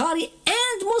in Bukhari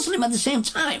and Muslim at the same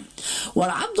time, where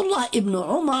Abdullah ibn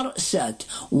Umar said,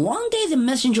 one day the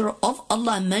Messenger of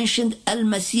Allah mentioned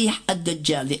Al-Masih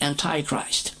Ad-Dajjal, the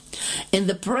Antichrist, in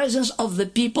the presence of the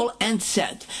people and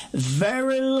said,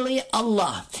 verily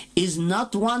Allah is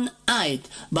not one-eyed,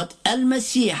 but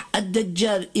Al-Masih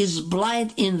Ad-Dajjal is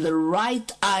blind in the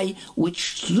right eye,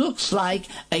 which looks like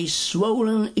a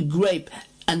swollen grape.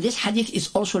 And this hadith is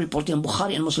also reported in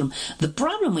Bukhari and Muslim. The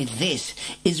problem with this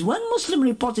is when Muslim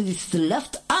reported it's the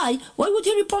left eye, why would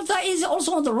he report that is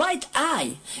also on the right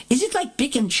eye? Is it like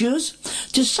pick and choose?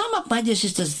 To sum up, my dear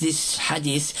sisters, this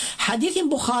hadith in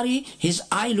Bukhari, his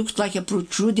eye looked like a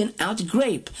protruding out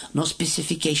grape. No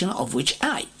specification of which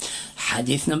eye.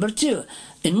 Hadith number 2.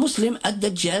 In Muslim,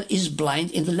 Ad-Dajjal is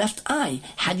blind in the left eye.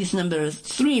 Hadith number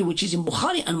 3, which is in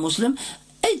Bukhari and Muslim,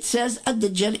 a it says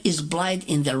Ad-Dajjal is blind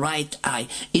in the right eye.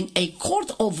 In a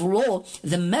court of law,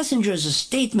 the messenger's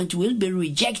statement will be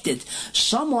rejected.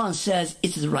 Someone says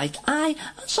it's the right eye,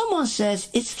 and someone says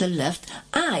it's the left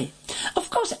eye. Of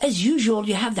course, as usual,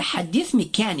 you have the hadith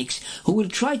mechanics who will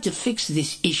try to fix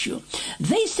this issue.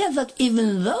 They said that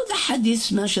even though the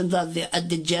hadiths mentioned that the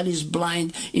Dajjal is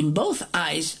blind in both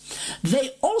eyes,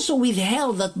 they also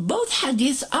withheld that both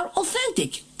hadiths are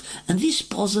authentic. And this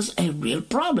poses a real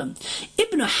problem.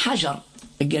 Ibn Hajar,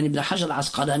 again, Ibn Hajar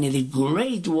al-Asqalani, the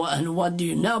great one, what do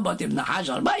you know about Ibn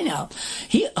Hajar by now?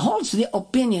 He holds the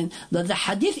opinion that the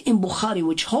hadith in Bukhari,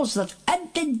 which holds that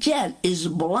Ad-Dajjal is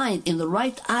blind in the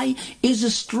right eye,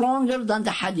 is stronger than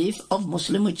the hadith of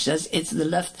Muslim, which says it's the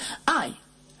left eye.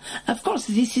 Of course,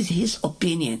 this is his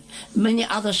opinion. Many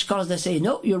other scholars, they say,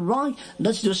 no, you're wrong,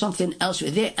 let's do something else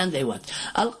with it, and they went.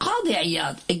 Al-Qadi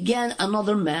Iyad, again,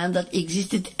 another man that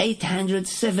existed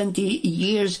 870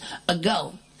 years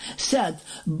ago, said,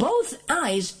 both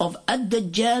eyes of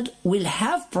Ad-Dajjal will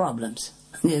have problems.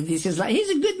 This is like,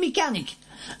 he's a good mechanic.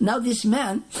 Now this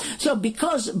man, so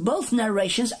because both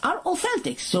narrations are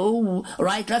authentic, so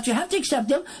right, left, you have to accept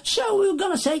them, so we're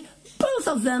going to say, both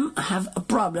of them have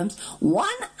problems. One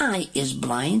eye is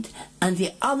blind and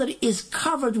the other is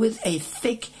covered with a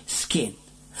thick skin.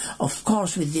 Of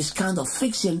course, with this kind of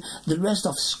fixing, the rest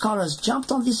of scholars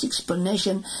jumped on this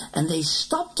explanation and they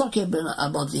stopped talking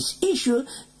about this issue,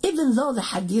 even though the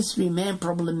hadiths remain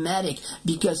problematic,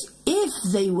 because if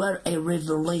they were a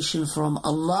revelation from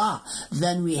Allah,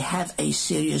 then we have a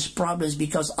serious problem,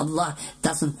 because Allah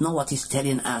doesn't know what He's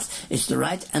telling us. It's the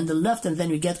right and the left, and then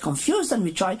we get confused and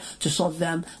we try to solve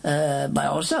them by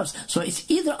ourselves. So it's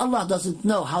either Allah doesn't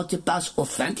know how to pass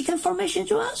authentic information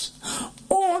to us,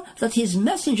 or that His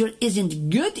messenger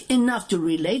isn't good enough to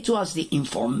relate to us the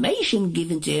information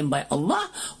given to him by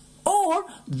Allah, or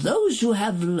those who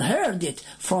have heard it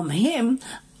from him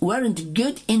weren't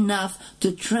good enough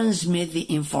to transmit the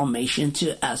information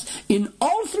to us. In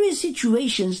all three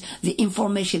situations, the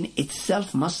information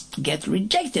itself must get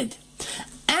rejected.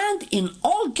 And in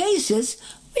all cases,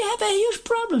 we have a huge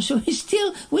problem. So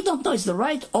we don't know it's the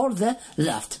right or the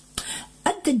left.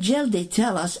 Ad-Dajjal, they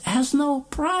tell us, has no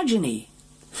progeny.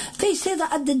 They say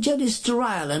that Ad-Dajjal is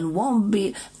sterile and won't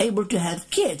be able to have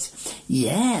kids.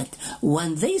 Yet,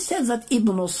 when they said that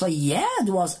Ibn Sayyad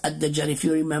was Ad-Dajjal, if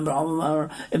you remember, Umar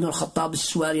Ibn al-Khattab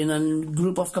swearing and a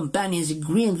group of companions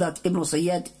agreeing that Ibn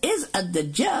Sayyad is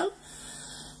Ad-Dajjal,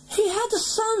 he had a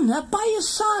son, a pious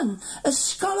son, a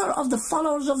scholar of the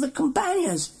followers of the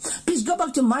companions. Please go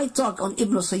back to my talk on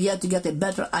Ibn Sayyad to get a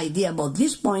better idea about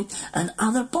this point and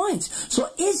other points. So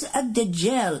is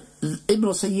Ad-Dajjal Ibn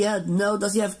Sayyad? No.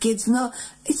 Does he have kids? No.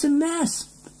 It's a mess.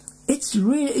 It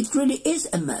really is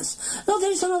a mess. Now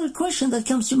there is another question that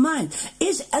comes to mind.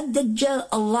 Is Ad-Dajjal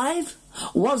alive?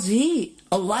 Was he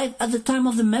alive at the time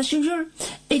of the messenger?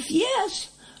 If yes,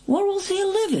 where was he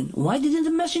living? Why didn't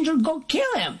the messenger go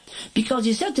kill him? Because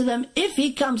he said to them, if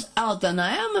he comes out and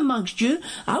I am amongst you,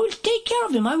 I will take care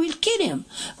of him, I will kill him.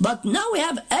 But now we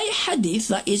have a hadith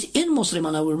that is in Muslim,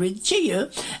 and I will read it to you.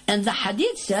 And the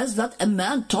hadith says that a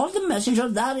man told the messenger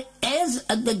that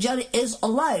Ad-Dajjal is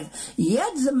alive.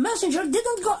 Yet the messenger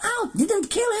didn't go out, didn't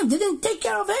kill him, didn't take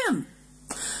care of him.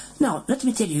 Now, let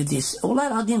me tell you this.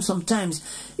 Wallahi al-Azim, sometimes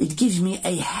it gives me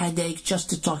a headache just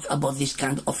to talk about these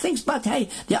kind of things. But hey,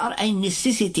 they are a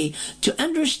necessity to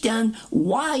understand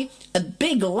why a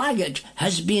big luggage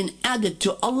has been added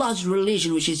to Allah's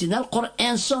religion, which is in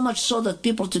Al-Quran, so much so that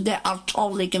people today are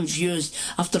totally confused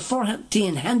after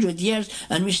 1400 years,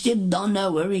 and we still don't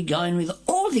know where we're going with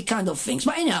all the kind of things.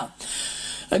 But anyhow,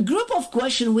 a group of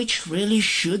questions which really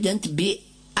shouldn't be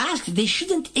asked. They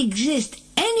shouldn't exist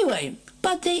anyway.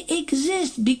 But they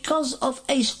exist because of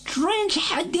a strange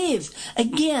hadith.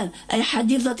 Again, a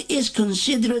hadith that is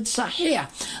considered sahih,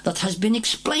 that has been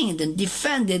explained and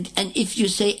defended. And if you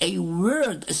say a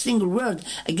word, a single word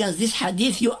against this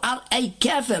hadith, you are a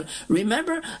kafir.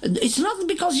 Remember, it's not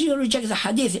because you reject the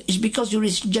hadith, it's because you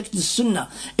reject the sunnah.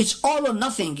 It's all or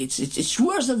nothing. It's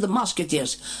worse than the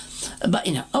musketeers. But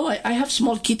you know, I have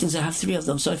small kittens. I have 3 of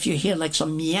them. So if you hear like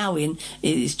some meowing,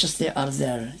 it's just they are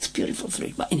there. It's beautiful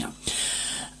 3. But you know,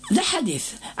 the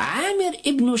hadith, Amir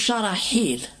ibn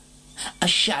Sharahil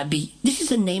al-Sha'bi. This is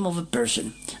the name of a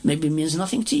person. Maybe it means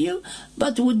nothing to you,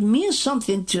 but would mean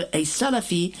something to a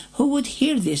Salafi who would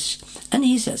hear this. And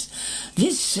he says,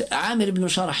 this Amir ibn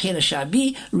Sharahil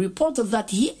al-Sha'bi reported that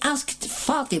he asked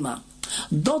Fatima,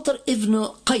 daughter Ibn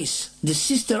Qais, the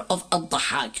sister of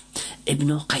Al-Dahhak, Ibn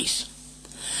Qais.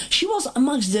 She was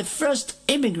amongst the first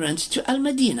immigrants to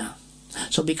Al-Madinah.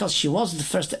 So because she was the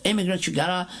first immigrant, you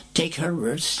gotta take her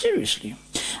words seriously.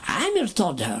 Amir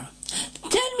told her,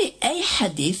 tell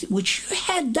hadith which you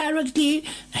had directly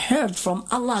heard from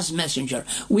Allah's Messenger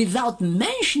without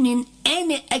mentioning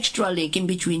any extra link in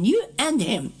between you and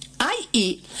him,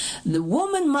 i.e., the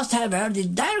woman must have heard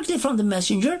it directly from the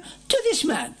Messenger to this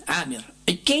man, Amir.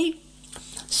 Okay?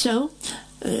 So,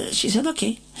 she said,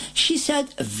 okay. She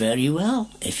said, very well,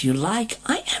 if you like,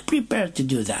 I am prepared to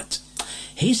do that.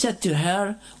 He said to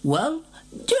her, well,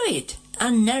 do it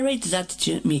and narrate that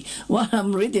to me. What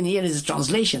I'm reading here is a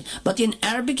translation, but in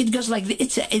Arabic it goes like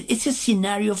this. It's a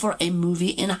scenario for a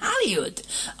movie in Hollywood.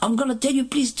 I'm gonna tell you,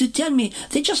 please, to tell me.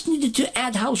 They just needed to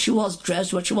add how she was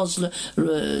dressed, what she was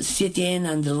sitting,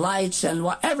 and the lights and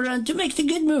whatever, and to make the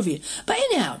good movie. But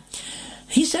anyhow,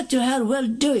 he said to her, well,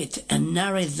 do it and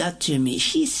narrate that to me.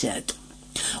 She said,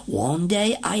 one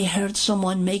day I heard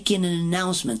someone making an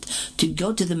announcement to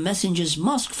go to the Messenger's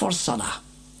mosque for Salah.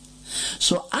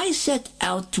 So I set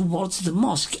out towards the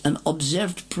mosque and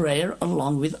observed prayer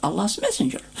along with Allah's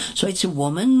Messenger. So it's a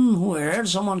woman who heard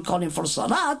someone calling for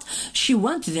Salat. She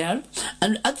went there,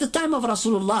 and at the time of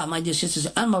Rasulullah, my dear sisters,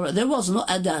 there was no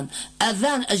adhan.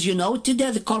 Adhan, as you know, today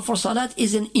the call for Salat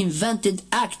is an invented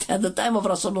act. At the time of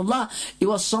Rasulullah, it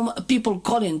was some people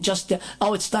calling just,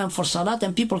 oh, it's time for Salat,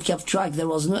 and people kept track. There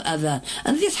was no adhan.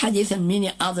 And this hadith and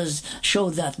many others show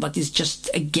that, but it's just,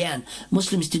 again,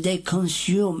 Muslims today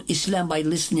consume Islam by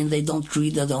listening. They don't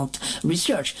read, they don't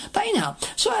research. But anyhow,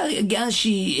 so again,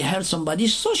 she heard somebody,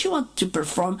 so she wanted to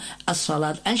perform a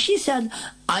salat, and she said,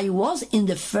 I was in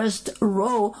the first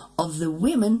row of the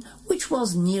women, which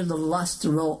was near the last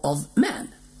row of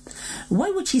men.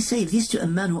 Why would she say this to a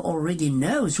man who already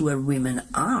knows where women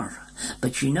are?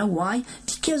 But you know why?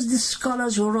 Because the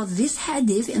scholars who wrote this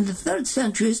hadith in the 3rd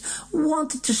centuries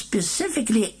wanted to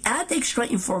specifically add extra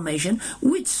information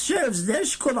which serves their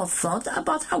school of thought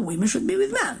about how women should be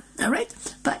with men. Alright?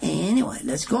 But anyway,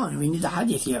 let's go on. We need a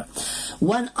hadith here.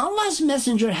 When Allah's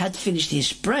Messenger had finished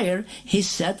his prayer, he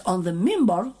sat on the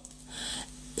minbar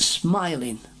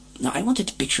smiling. Now, I wanted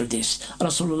to picture this.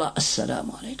 Rasulullah,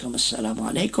 assalamu alaikum,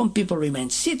 assalamu alaikum. People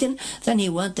remained sitting. Then he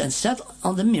went and sat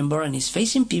on the minbar and he's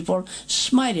facing people,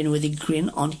 smiling with a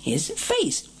grin on his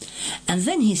face. And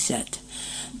then he said,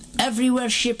 every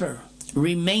worshipper,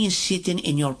 remain sitting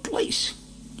in your place.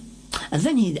 And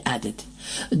then he added,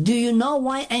 do you know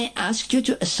why I asked you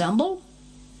to assemble?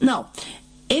 Now,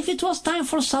 if it was time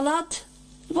for salat,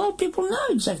 well, people know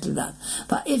exactly that.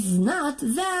 But if not,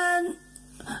 then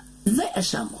they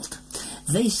assembled.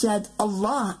 They said,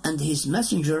 Allah and His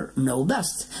Messenger know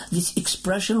best. This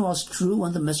expression was true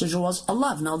when the Messenger was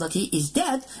alive. Now that he is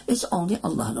dead, it's only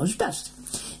Allah knows best.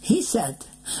 He said,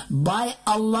 by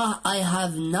Allah, I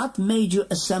have not made you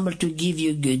assemble to give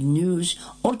you good news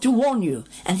or to warn you.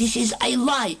 And this is a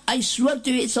lie. I swear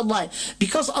to you, it's a lie.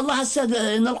 Because Allah has said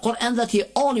in the Quran that He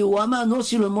only وَمَا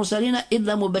نُرْسِلُ الْمُرْسَلِينَ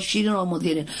إِلَّا مُبَشِّرِينَ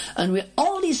وَمُنذِرِينَ. And we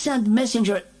only send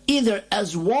messenger either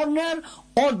as warner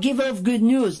or giver of good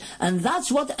news. And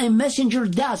that's what a messenger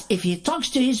does. If he talks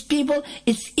to his people,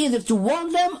 it's either to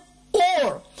warn them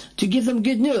or to give them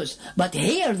good news. But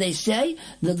here they say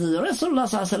that the Rasulullah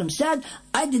ﷺ said,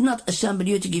 I did not assemble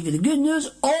you to give you the good news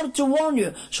or to warn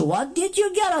you. So what did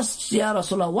you get us, Ya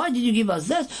Rasulullah? Why did you give us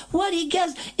this? What he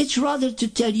gets, it's rather to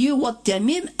tell you what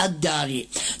Tamim ad-Dari.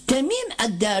 Tamim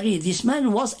ad-Dari, this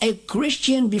man was a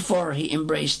Christian before he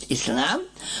embraced Islam.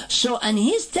 So, and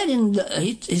he's telling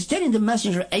the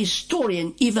messenger a story,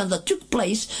 an event that took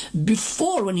place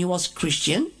before when he was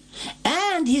Christian.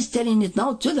 And he's telling it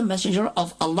now to the Messenger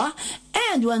of Allah.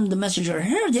 And when the Messenger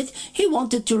heard it, he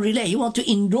wanted to relay, he wanted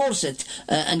to endorse it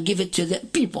and give it to the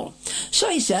people. So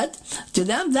he said to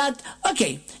them that,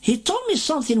 okay, he told me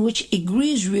something which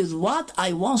agrees with what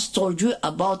I once told you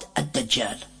about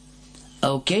Ad-Dajjal.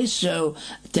 Okay, so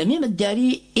Tamim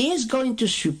ad-Dari is going to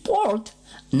support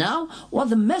now what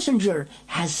the messenger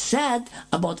has said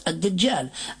about Ad-Dajjal.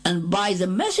 And by the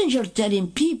messenger telling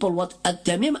people what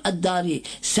Tamim ad-Dari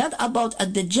said about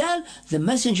Ad-Dajjal, the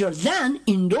messenger then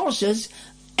endorses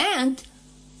and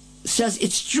says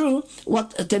it's true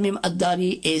what Tamim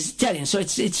ad-Dari is telling. So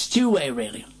it's two-way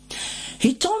really.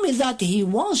 He told me that he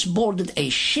once boarded a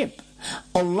ship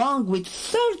along with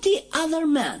 30 other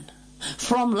men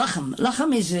from Lachem.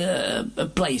 Lachem is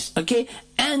a place, okay?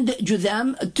 And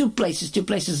Judam, two places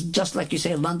just like you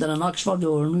say London and Oxford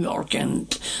or New York, and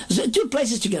two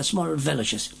places together, smaller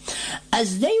villages.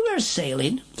 As they were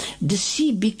sailing, the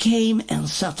sea became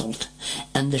unsettled,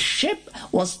 and the ship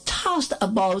was tossed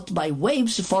about by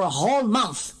waves for a whole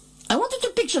month. I wanted to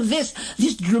picture picture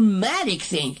this dramatic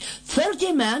thing.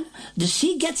 30 men, the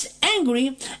sea gets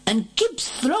angry and keeps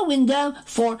throwing them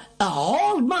for a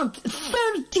whole month.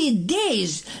 30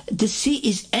 days the sea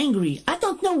is angry. I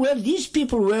don't know where these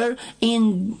people were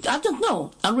in, I don't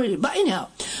know, really. But anyhow,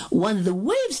 when the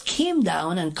waves came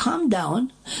down and calmed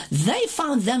down, they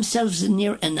found themselves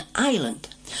near an island.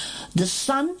 The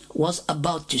sun was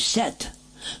about to set.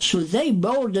 So they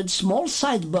boarded small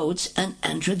side boats and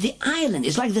entered the island.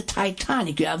 It's like the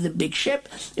Titanic. You have the big ship,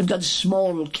 you've got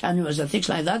small canoes and things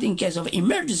like that in case of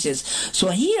emergencies. So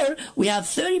here we have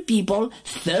 30 people,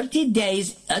 30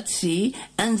 days at sea,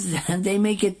 and they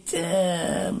make it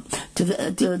to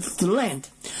land.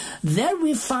 There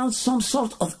we found some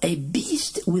sort of a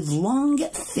beast with long,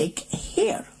 thick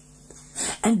hair.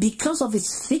 And because of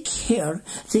its thick hair,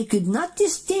 they could not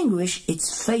distinguish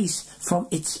its face from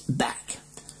its back.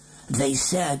 They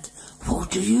said, "Who are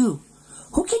you?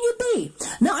 Who can you be?"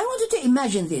 Now, I want you to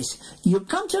imagine this. You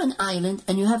come to an island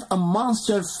and you have a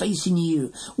monster facing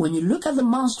you. When you look at the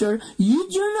monster, you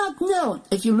do not know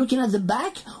if you're looking at the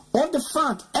back or the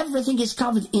front. Everything is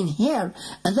covered in hair.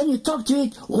 And then you talk to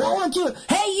it, "Who are you?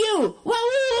 Hey, you! Well,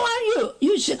 who are you?"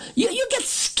 You get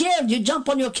scared. You jump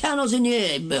on your canoes and you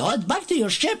head back to your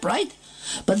ship, right?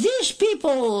 But these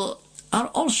people are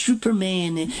all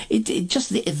Superman. It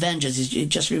just the Avengers. It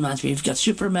just reminds me. You've got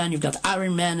Superman, you've got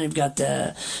Iron Man, and you've got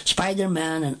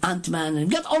Spider-Man and Ant-Man, and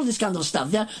you've got all this kind of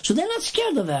stuff there. So they're not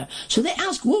scared of her. So they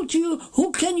ask, "Who to you?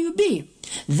 Who can you be?"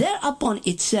 Thereupon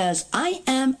it says, "I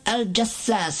am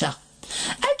Al-Jassasa."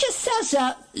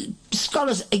 Al-Jassasa,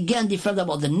 scholars again differed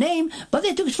about the name, but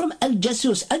they took it from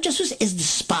Al-Jassus. Al-Jassus is the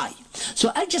spy.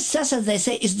 So Al-Jassasa, they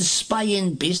say, is the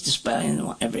spying beast, the spying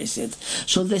whatever is it.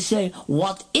 So they say,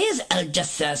 "What is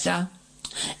Al-Jassasa?"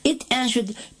 It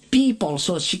answered, "People."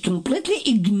 So she completely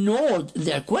ignored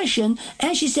their question,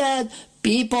 and she said,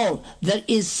 "People, there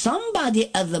is somebody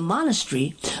at the monastery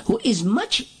who is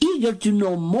much eager to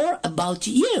know more about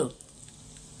you."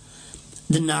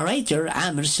 The narrator,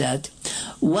 Amr, said,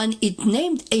 "When it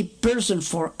named a person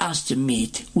for us to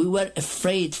meet, we were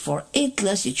afraid for it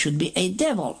lest it should be a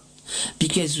devil.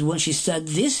 Because when she said,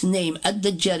 'This name,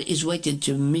 Ad-Dajjal, is waiting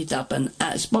to meet up and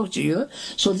spoke to you,'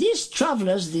 so these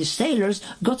travelers, these sailors,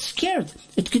 got scared.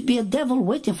 It could be a devil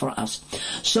waiting for us.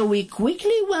 So we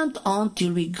quickly went on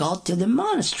till we got to the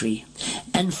monastery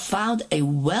and found a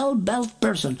well-built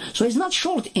person." So he's not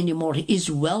short anymore, he is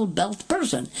a well-built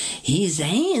person. His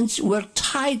hands were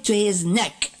tied to his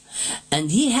neck, and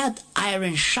he had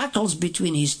iron shackles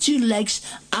between his two legs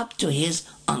up to his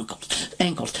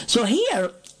ankles. So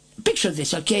here, picture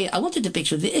this, okay? I want you to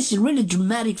picture this. It's really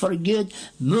dramatic for a good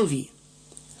movie.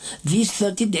 These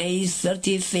 30 days,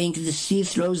 30 things, the sea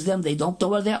throws them, they don't know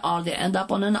where they are, they end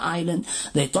up on an island,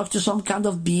 they talk to some kind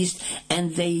of beast,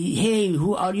 and they, "Hey,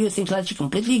 who are you?" Things like that. She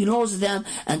completely ignores them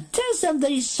and tells them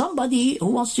there is somebody who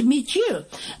wants to meet you.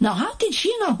 Now, how did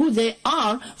she know who they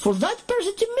are for that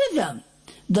person to meet them?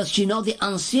 Does she know the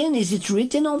unseen? Is it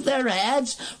written on their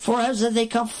heads for her that they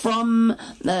come from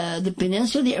the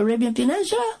peninsula, the Arabian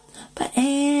Peninsula? But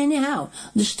anyhow,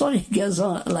 the story goes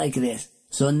on like this.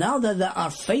 So now that they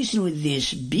are facing with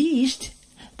this beast,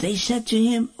 they said to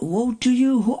him, "Woe to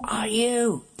you, who are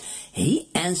you?" He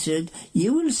answered,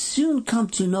 "You will soon come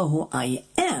to know who I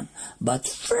am, but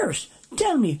first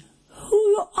tell me who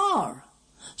you are."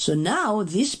 So now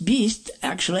this beast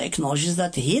actually acknowledges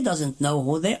that he doesn't know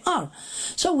who they are.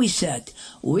 So we said,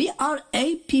 "We are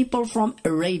a people from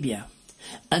Arabia,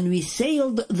 and we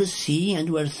sailed the sea and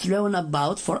were thrown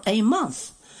about for a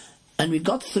month. And we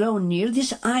got thrown near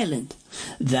this island.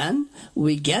 Then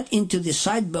we get into the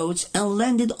side boats and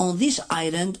landed on this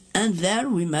island, and there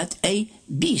we met a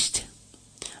beast."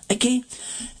 Okay,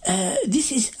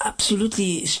 this is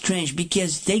absolutely strange,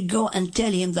 because they go and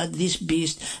tell him that this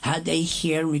beast had a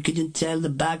hair, we couldn't tell the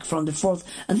back from the forth.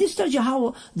 And this tells you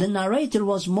how the narrator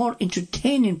was more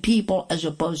entertaining people as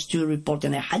opposed to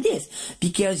reporting a hadith,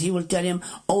 because he will tell him,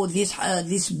 "Oh,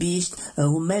 this beast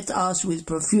who met us with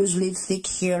profusely thick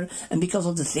hair, and because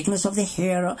of the thickness of the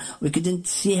hair, we couldn't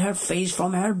see her face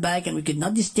from her back, and we could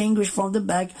not distinguish from the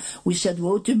back. We said,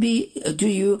 'Woe to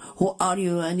you, who are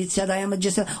you?' And it said, 'I am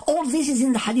just a..." All this is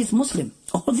in the Hadith Muslim.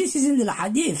 All this is in the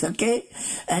Hadith, okay?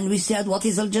 And we said, "What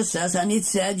is Al-Jassas?" And it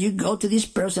said, "You go to this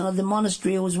person at the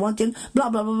monastery who was wanted,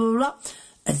 blah, blah, blah, blah, blah."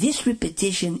 This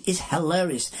repetition is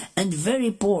hilarious and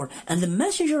very poor, and the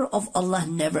Messenger of Allah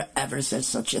never ever said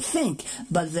such a thing.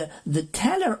 But the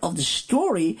teller of the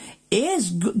story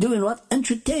is doing what?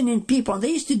 Entertaining people. And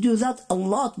they used to do that a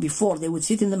lot before. They would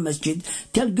sit in the masjid,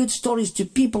 tell good stories to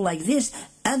people like this,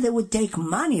 and they would take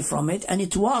money from it. And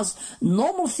it was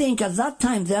normal thing at that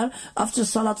time there, after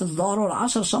Salat al-Dhuhr or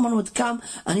Asr, someone would come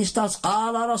and he starts,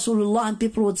 Qala Rasulullah, and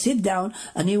people would sit down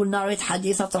and he would narrate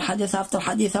hadith after hadith after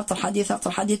hadith after hadith after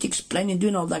hadith, explaining,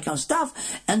 doing all that kind of stuff.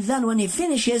 And then when he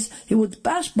finishes, he would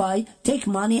pass by, take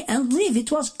money and leave.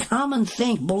 It was common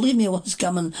thing. Believe me, it was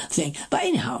common thing. But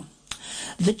anyhow,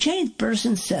 the chained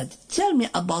person said, tell me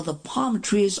about the palm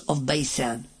trees of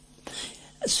Baysan.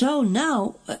 So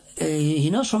now,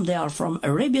 he knows they are from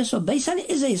Arabia, so Baysan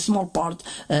is a small part.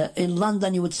 In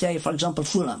London, you would say, for example,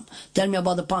 Fulham. Tell me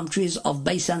about the palm trees of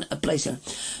Baysan, a place.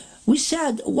 We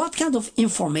said, what kind of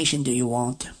information do you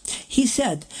want? He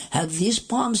said, have these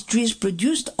palm trees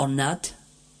produced or not?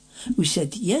 We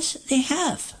said, yes, they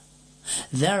have.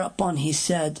 Thereupon he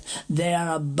said, they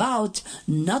are about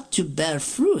not to bear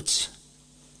fruits.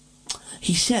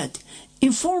 He said,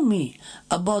 inform me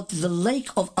about the lake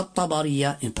of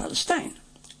At-Tabariya in Palestine.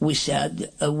 We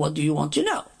said, what do you want to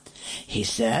know? He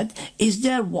said, is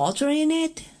there water in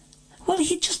it? Well,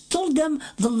 he just told them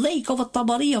the lake of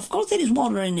At-Tabariya. Of course there is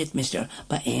water in it, mister.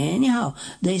 But anyhow,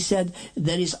 they said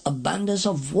there is abundance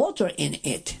of water in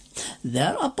it.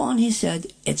 Thereupon he said,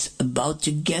 it's about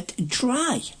to get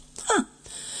dry.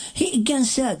 He again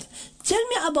said, tell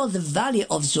me about the valley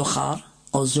of Zukhar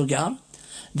or Zugar.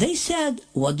 They said,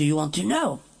 what do you want to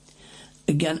know?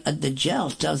 Again,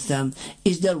 Dajjal tells them,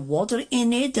 is there water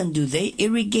in it, and do they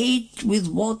irrigate with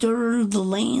water the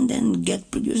land and get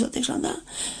produce things like that?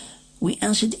 We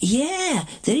answered, yeah,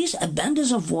 there is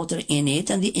abundance of water in it,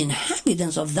 and the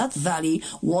inhabitants of that valley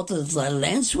water their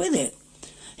lands with it.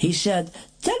 He said,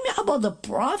 tell me about the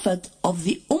prophet of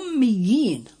the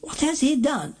Ummiyin. What has he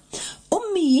done?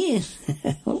 Ummiyin.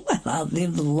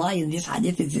 The lie in this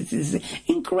hadith is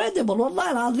incredible.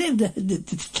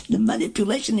 The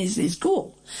manipulation is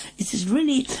cool. It is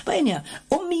really, but anyhow,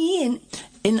 Ummiyin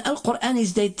in Al-Quran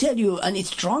is, they tell you, and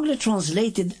it's strongly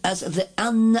translated as the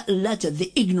unlettered,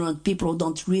 the ignorant people who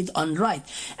don't read and write.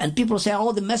 And people say,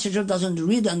 oh, the messenger doesn't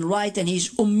read and write and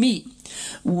he's ummi.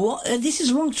 This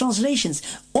is wrong translations.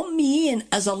 Ummiyin,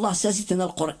 as Allah says it in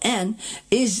Al-Quran,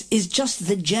 is just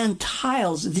the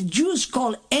Gentiles. The Jews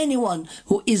call anyone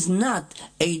who is not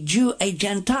a Jew a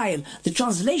Gentile. The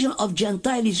translation of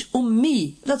Gentile is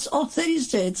ummi. That's all there is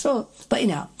to it. So, but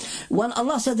anyhow, when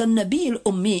Allah said the Nabi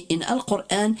al-Ummi in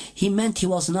Al-Quran, he meant he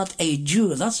was not a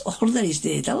Jew. That's all there is to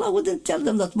it. Allah wouldn't tell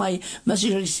them that my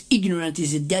messenger is ignorant,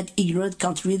 is dead ignorant,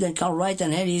 can't read and can't write,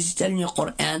 and here he's telling you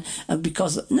Quran,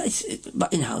 because no,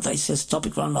 but anyhow, that's a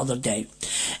topic for another day.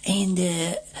 And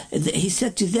he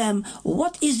said to them,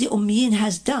 what is the Ummiyin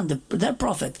has done, their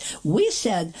prophet? We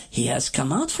said, he has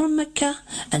come out from Mecca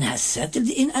and has settled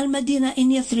in Al-Madinah in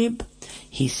Yathrib.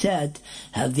 He said,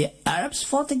 have the Arabs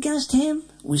fought against him?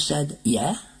 We said,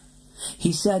 yeah.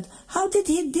 He said, how did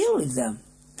he deal with them?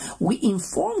 We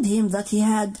informed him that he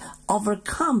had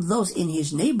overcome those in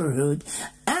his neighborhood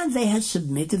and they had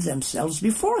submitted themselves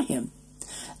before him.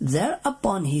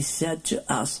 Thereupon he said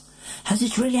to us, has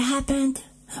it really happened?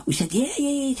 We said, yeah,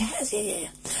 it has, yeah.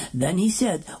 Then he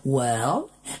said, well,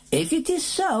 if it is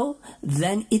so,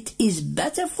 then it is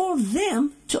better for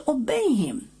them to obey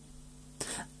him.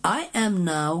 I am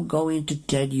now going to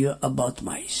tell you about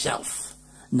myself.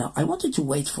 Now, I wanted to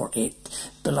wait for it,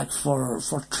 but like for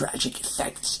tragic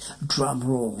effects, drum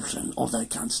rolls and all that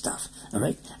kind of stuff, all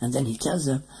right? And then he tells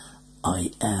them,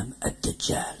 I am a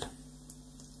Dajjal.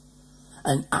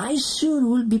 And I soon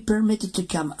will be permitted to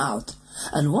come out.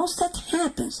 And once that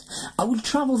happens, I will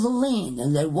travel the land,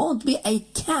 and there won't be a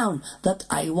town that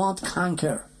I won't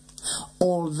conquer.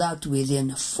 All that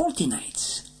within 40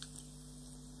 nights.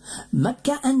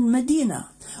 Mecca and Medina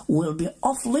will be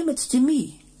off limits to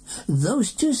me.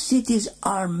 Those two cities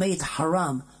are made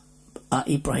haram,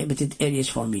 prohibited areas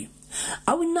for me.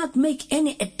 I will not make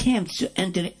any attempts to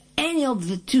enter any of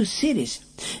the two cities,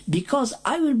 because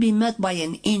I will be met by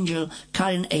an angel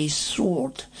carrying a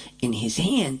sword in his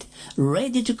hand,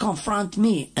 ready to confront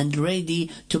me and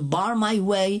ready to bar my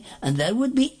way, and there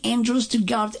would be angels to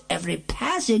guard every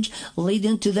passage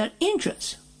leading to their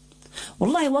entrance.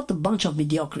 Wallahi, what a bunch of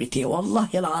mediocrity.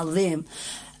 Wallahi al-Azim.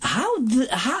 How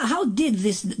did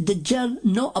this Dajjal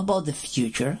know about the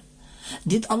future?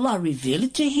 Did Allah reveal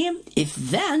it to him? If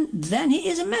then he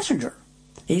is a messenger.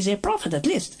 He is a prophet at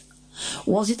least.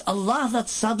 Was it Allah that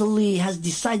suddenly has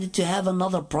decided to have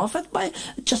another prophet by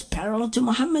just parallel to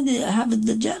Muhammad, have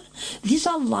the Dajjal? These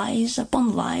are lies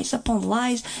upon lies upon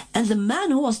lies, and the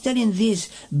man who was telling this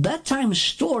bedtime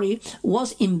story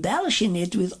was embellishing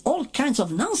it with all kinds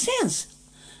of nonsense.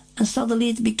 and suddenly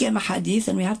it became a hadith,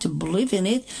 and we have to believe in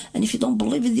it. And if you don't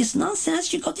believe in this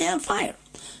nonsense, you go to hellfire.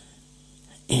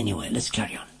 Anyway, let's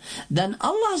carry on. Then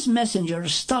Allah's messenger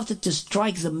started to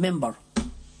strike the member.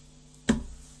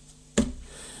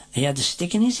 He had a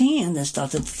stick in his hand and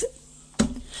started,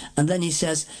 and then he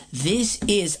says, this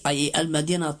is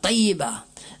Al-Madinah Tayyibah.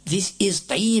 This is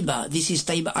Tayyibah. This is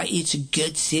Tayyibah. It's a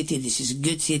good city. This is a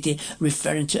good city,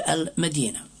 referring to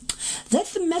Al-Madinah. That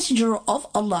the messenger of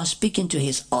Allah, speaking to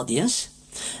his audience,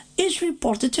 is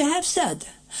reported to have said,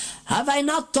 have I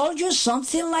not told you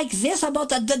something like this about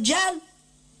Dajjal?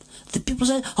 The people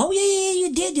said, oh yeah,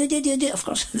 you did. Of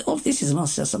course, all this is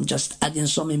nonsense. I'm just adding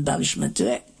some embellishment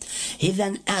to it. He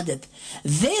then added,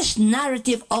 this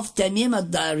narrative of Tamim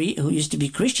al-Dari, who used to be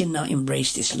Christian, now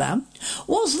embraced Islam,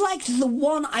 was like the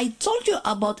one I told you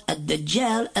about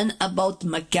Dajjal and about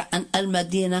Mecca and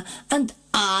Al-Madinah, and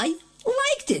I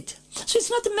liked it. So it's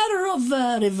not a matter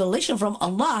of revelation from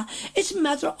Allah, it's a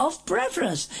matter of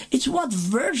preference. It's what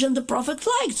version the Prophet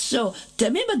liked. So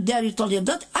Tamim al-Dari told him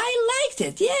that I liked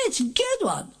it. Yeah, it's a good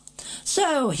one.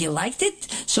 So he liked it.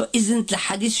 So isn't the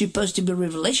hadith supposed to be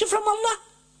revelation from Allah?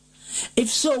 If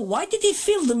so, why did he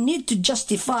feel the need to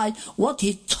justify what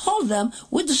he told them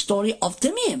with the story of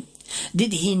Tamim?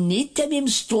 Did he need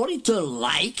Tamim's story to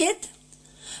like it?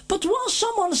 But once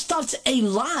someone starts a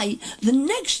lie, the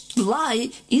next lie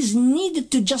is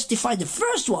needed to justify the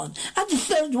first one. And the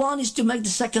third one is to make the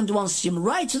second one seem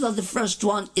right, so that the first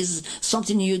one is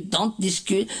something you don't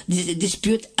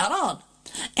dispute at all.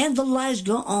 And the lies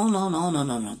go on.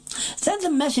 Then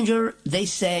the messenger, they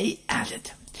say,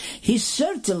 added, he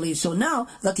certainly, so now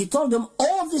that he told them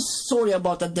all this story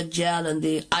about the Dajjal and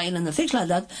the island and things like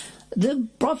that, the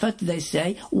Prophet, they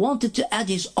say, wanted to add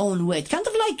his own weight. Kind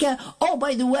of like, oh,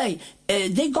 by the way,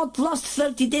 they got lost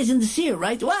 30 days in the sea,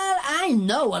 right? Well, I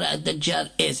know what a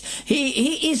Dajjal is.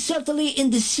 He is certainly in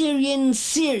the Syrian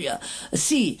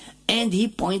sea. And he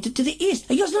pointed to the east.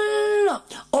 He goes, no.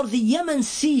 Or the Yemen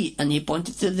Sea. And he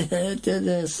pointed to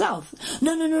the south.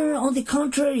 No. On the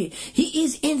contrary. He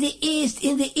is in the east,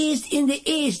 in the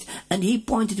east. And he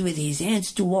pointed with his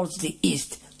hands towards the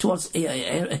east, towards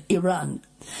Iran.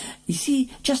 You see,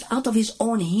 just out of his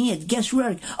own head,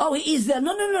 guesswork. Oh, he is there.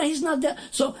 No, he's not there.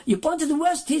 So you point to the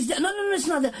west, he's there. No, it's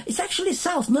not there. It's actually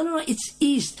south. No, it's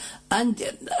east. And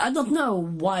I don't know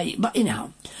why, but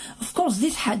anyhow, of course,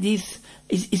 this hadith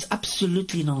is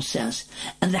absolutely nonsense.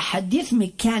 And the hadith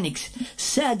mechanics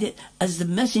said, as the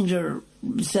messenger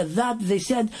said that, they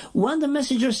said, when the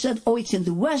messenger said, oh, it's in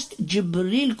the west,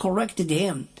 Jibreel corrected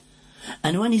him.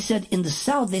 And when he said in the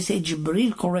south, they say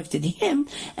Jibreel corrected him.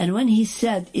 And when he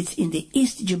said it's in the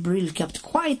east, Jibreel kept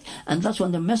quiet. And that's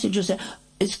when the messenger said,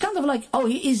 it's kind of like, oh,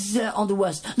 he is on the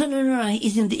west. No,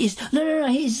 he's in the east. No,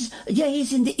 he's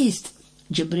in the east.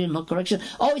 Jibreel, no correction.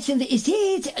 Oh, it's in the east.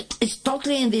 Yeah, it's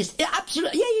totally in the east. Yeah,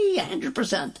 absolutely. Yeah,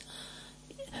 100%.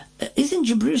 Isn't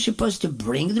Jibreel supposed to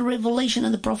bring the revelation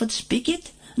and the Prophet speak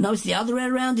it? Now it's the other way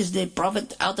around. Is the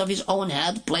Prophet out of his own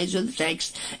head plays with the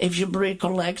text? If Jibreel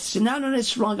collects, no,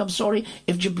 it's wrong, I'm sorry.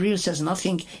 If Jibreel says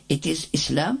nothing, it is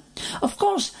Islam. Of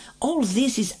course, all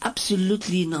this is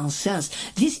absolutely nonsense.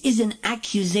 This is an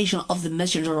accusation of the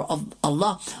Messenger of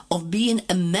Allah of being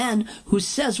a man who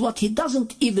says what he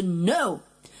doesn't even know.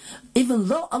 Even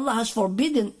though Allah has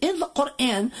forbidden in the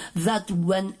Quran that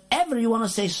whenever you want to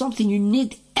say something, you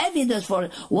need evidence for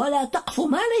it. وَلَا تَقْفُ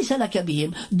مَا لَيْسَ لَكَ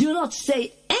بِهِ. Do not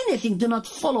say anything, do not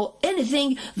follow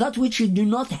anything that which you do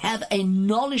not have a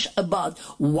knowledge about.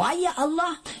 Why, ya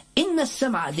Allah? إِنَّ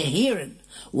السَّمْعَ, the hearing,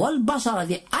 وَالْبَصَرَ,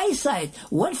 the eyesight,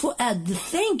 وَالْفُؤَادِ, the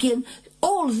thinking,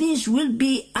 all these will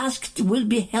be asked, will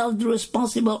be held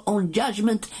responsible on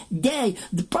Judgment Day.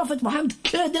 The Prophet Muhammad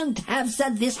couldn't have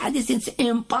said this hadith. It's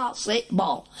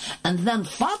impossible. And then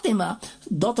Fatima,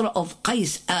 daughter of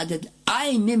Qais, added,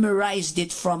 I memorized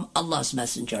it from Allah's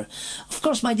Messenger. Of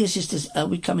course, my dear sisters,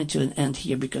 we come into an end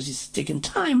here because it's taken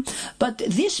time. But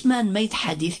this man-made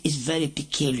hadith is very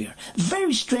peculiar,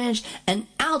 very strange, and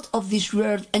out of this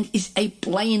world, and is a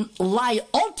plain lie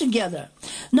altogether.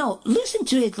 Now, listen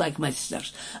to it, like my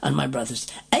sisters and my brothers.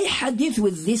 A hadith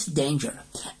with this danger,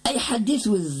 a hadith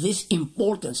with this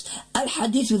importance, a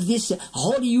hadith with this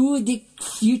Hollywoodic,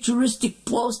 futuristic,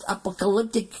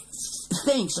 post-apocalyptic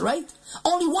things, right?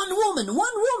 Only one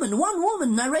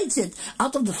woman narrates it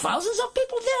out of the thousands of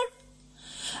people there.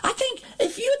 I think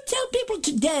if you tell people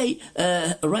today,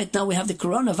 right now we have the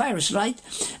coronavirus, right?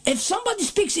 If somebody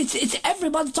speaks, it's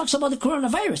everybody talks about the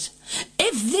coronavirus.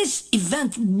 If this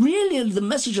event really the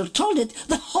messenger told it,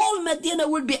 the whole Medina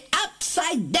would be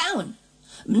upside down.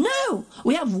 No,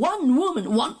 we have one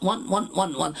woman, one.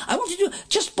 I want you to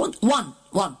just put one.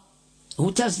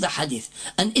 who tells the hadith.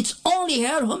 And it's only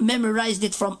her who memorized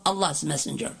it from Allah's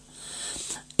messenger.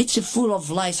 It's full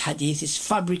of lies, hadith. It's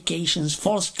fabrications,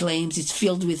 false claims. It's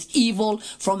filled with evil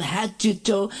from head to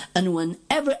toe. And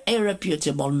whenever a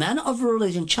reputable man of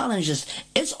religion challenges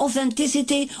its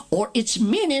authenticity or its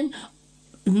meaning,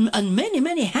 and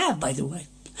many have, by the way,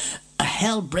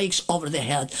 hell breaks over their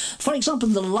head. For example,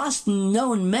 the last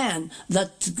known man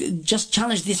that just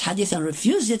challenged this hadith and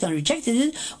refused it and rejected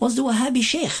it was the Wahhaabi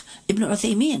Sheikh, Ibn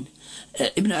Uthaymeen.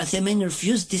 Ibn Uthaymeen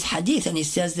refused this hadith, and he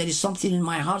says there is something in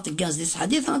my heart against this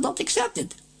hadith and I don't accept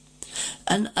it.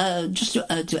 And just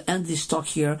to end this talk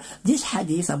here, this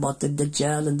hadith about the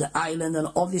Dajjal and the island and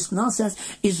all this nonsense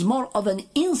is more of an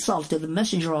insult to the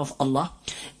Messenger of Allah,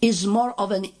 is more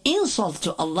of an insult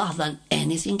to Allah than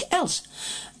anything else.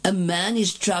 A man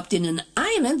is trapped in an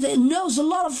island that knows a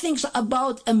lot of things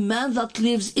about a man that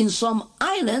lives in some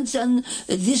islands, and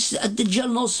this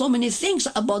Dajjal knows so many things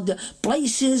about the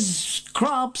places,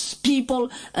 crops, people,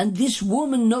 and this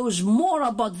woman knows more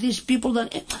about these people than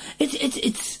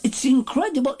it's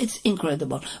incredible. It's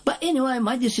incredible. But anyway,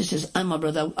 my dear sisters and my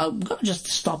brother, I'm gonna just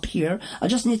stop here. I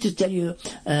just need to tell you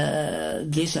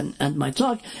this and end my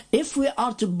talk. If we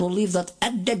are to believe that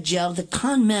Dajjal, the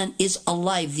con man, is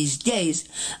alive these days,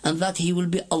 and that he will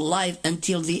be alive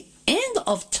until the end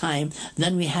of time,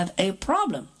 then we have a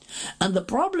problem. And the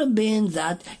problem being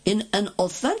that in an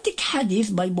authentic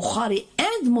hadith by Bukhari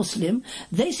and Muslim,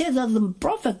 they say that the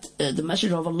Prophet, the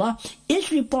Messenger of Allah, is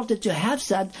reported to have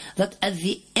said that at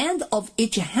the end of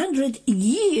each 100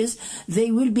 years,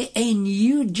 there will be a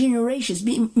new generation,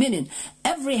 meaning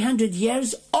every 100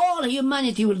 years, all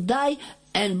humanity will die,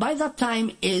 and by that time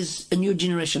is a new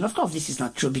generation. Of course, this is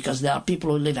not true, because there are people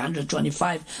who live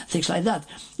 125, things like that.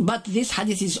 But this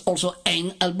hadith is also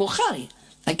in Al-Bukhari.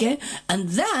 Okay? And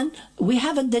then we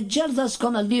have a Dajjal that's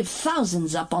going to live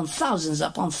thousands upon thousands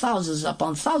upon thousands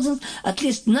upon thousands. At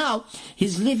least now,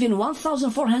 he's living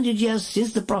 1,400 years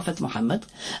since the Prophet Muhammad.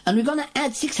 And we're going to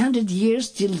add 600 years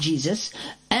till Jesus.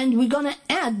 And we're going to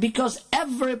add, because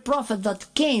every prophet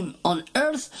that came on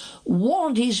earth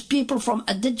warned his people from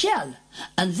a Dajjal.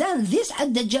 And then this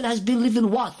Dajjal has been living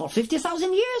what, for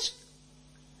 50,000 years?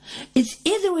 It's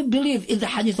either we believe in the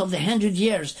hadith of the 100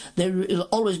 years, there will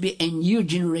always be a new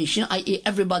generation, i.e.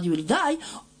 everybody will die,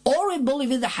 or we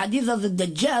believe in the hadith of the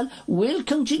Dajjal will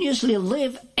continuously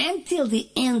live until the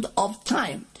end of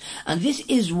time. And this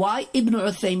is why Ibn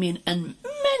Uthaymeen and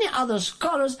many other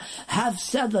scholars have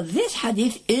said that this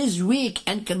hadith is weak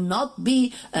and cannot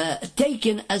be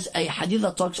taken as a hadith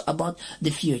that talks about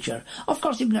the future. Of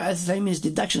course, Ibn Uthaymeen's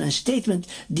deduction and statement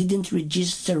didn't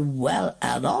register well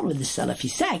at all with the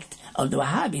Salafi sect of the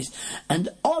Wahhabis, and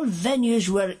all venues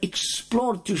were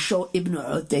explored to show Ibn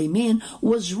Uthaymeen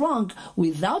was wrong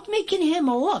without making him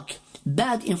look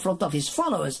bad in front of his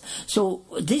followers. So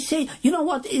they say, you know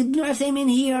what, Ibn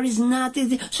Uthaymeen here is not,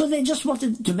 so they just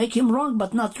wanted to make him wrong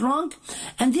but not wrong.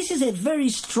 And this is a very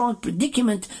strong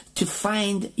predicament to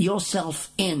find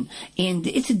yourself in, and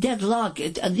it's a deadlock.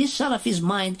 And this Salafist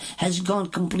mind has gone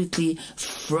completely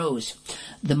froze.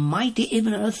 The mighty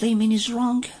Ibn Uthaymeen is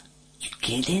wrong? You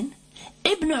kidding?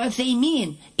 Ibn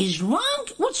Uthaymeen is wrong?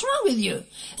 What's wrong with you?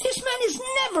 This man is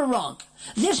never wrong.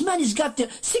 This man has got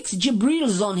 6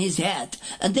 Jibrils on his head,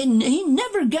 and then he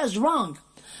never goes wrong.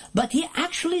 But he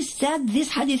actually said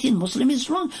this hadith in Muslim is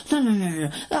wrong. No.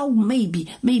 Oh, maybe.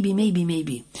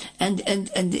 And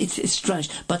it's strange.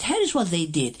 But here is what they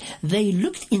did. They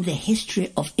looked in the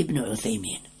history of Ibn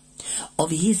Uthaymeen,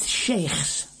 of his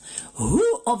sheikhs.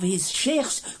 Who of his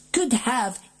sheikhs could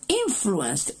have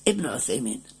influenced Ibn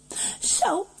Uthaymeen?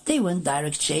 So they went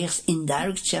direct sheikhs,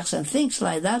 indirect sheikhs, and things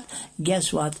like that.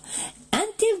 Guess what?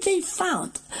 Until they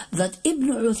found that Ibn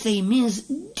Uthaymeen's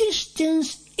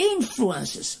distant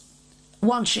influences.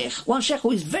 One sheikh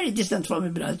who is very distant from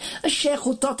Ibn Uthaymeen, a sheikh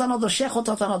who taught another sheikh, who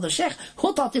taught another sheikh,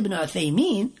 who taught Ibn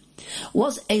Uthaymeen,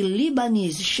 was a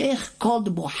Lebanese sheikh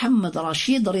called Muhammad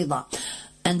Rashid Rida.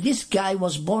 And this guy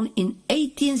was born in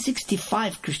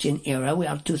 1865 Christian era. We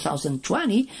are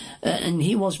 2020, and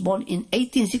he was born in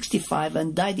 1865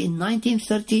 and died in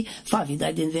 1935. He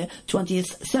died in the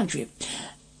 20th century.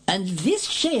 And this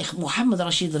Sheikh, Muhammad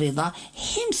Rashid Rida,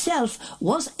 himself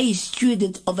was a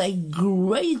student of a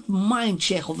great mind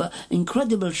Sheikh, of an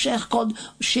incredible Sheikh called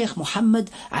Sheikh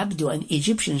Muhammad Abdu, an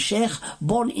Egyptian Sheikh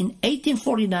born in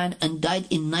 1849 and died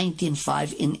in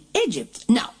 1905 in Egypt.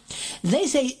 Now, they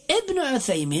say Ibn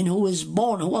Uthaymeen, who was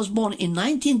born in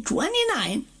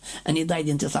 1929, and he died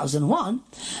in 2001,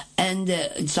 and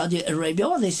in Saudi Arabia,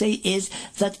 what they say is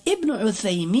that Ibn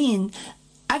Uthaymeen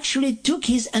actually took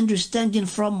his understanding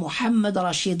from Muhammad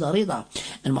Rashid Rida.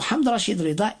 And Muhammad Rashid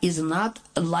Rida is not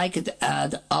liked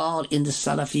at all in the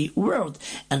Salafi world.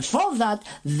 And for that,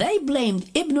 they blamed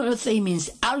Ibn Uthaymeen's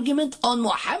argument on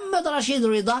Muhammad Rashid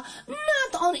Rida,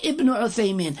 not on Ibn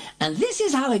Uthaymeen. And this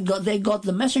is how they got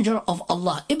the messenger of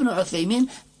Allah, Ibn Uthaymeen,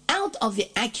 out of the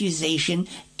accusation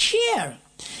chair.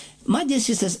 My dear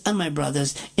sisters and my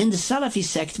brothers, in the Salafi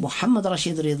sect, Muhammad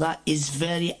Rashid Rida is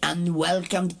very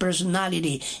unwelcomed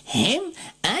personality. Him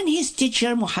and his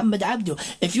teacher, Muhammad Abdu.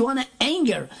 If you want to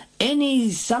anger any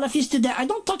Salafis today, I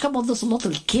don't talk about those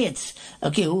little kids,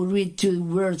 okay, who read 2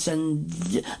 words and...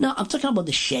 No, I'm talking about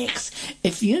the sheikhs.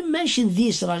 If you mention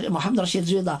this, Muhammad Rashid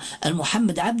Rida and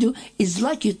Muhammad Abdu, it's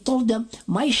like you told them,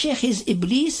 my sheikh is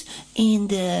Iblis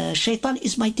and Shaitan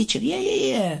is my teacher.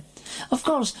 Yeah. Of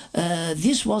course,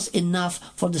 this was enough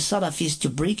for the Salafis to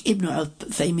break Ibn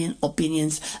Uthaymeen's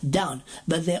opinions down.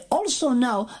 But they also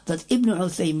know that Ibn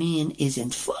Uthaymeen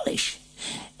isn't foolish.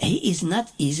 He is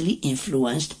not easily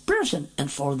influenced person,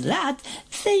 and for that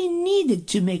they needed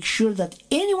to make sure that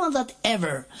anyone that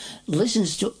ever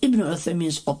listens to Ibn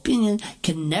Uthaymeen's opinion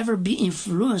can never be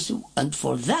influenced. And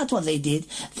for that, what they did,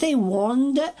 they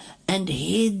warned and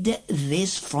hid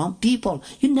this from people.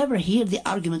 You never hear the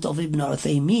argument of Ibn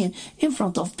Uthaymeen in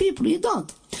front of people. You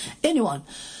don't. Anyone.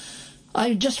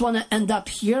 I just want to end up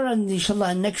here, and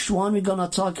inshallah next one we're going to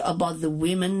talk about the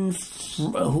women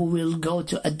who will go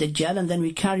to Ad-Dajjal, and then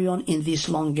we carry on in this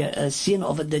long scene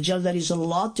of Ad-Dajjal. There is a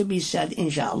lot to be said,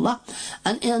 inshallah,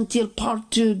 and until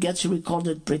part 2 gets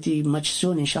recorded pretty much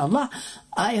soon, inshallah.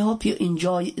 I hope you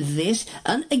enjoy this,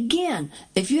 and again,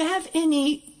 if you have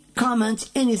any comments,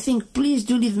 anything, please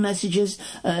do leave messages.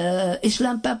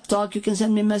 Islam Pep Talk, you can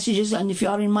send me messages, and if you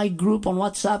are in my group on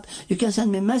WhatsApp, you can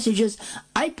send me messages.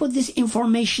 I put this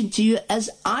information to you as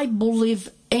I believe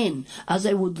in, as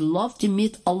I would love to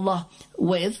meet Allah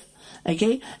with.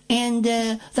 Okay, and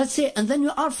that's it. And then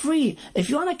you are free. If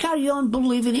you want to carry on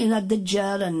believing in a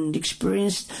Dajjal and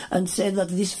experience and say that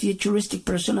this futuristic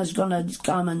person is gonna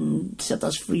come and set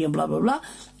us free and blah blah blah,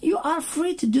 you are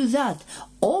free to do that.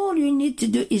 All you need to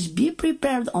do is be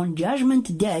prepared on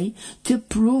Judgment Day to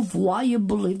prove why you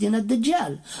believed in a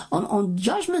Dajjal. On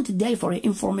Judgment Day, for your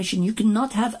information, you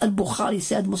cannot have Al-Bukhari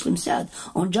said, Muslim said.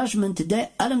 On Judgment Day,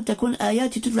 أَلَمْ تَكُنْ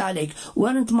آيَاتِ تُتْلَى عَلَيْكَ.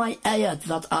 Weren't my ayat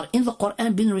that are in the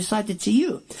Quran being recited to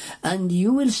you? And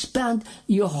you will spend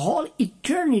your whole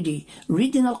eternity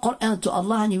reading Al-Quran to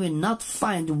Allah, and you will not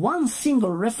find one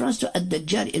single reference to a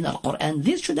Dajjal in Al-Quran.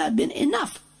 This should have been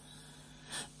enough.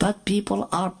 But people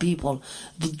are people.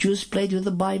 The Jews played with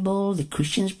the Bible. The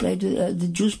Christians played with the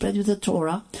Jews played with the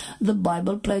Torah. The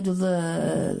Bible played with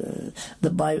the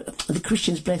Bible. The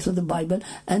Christians played with the Bible,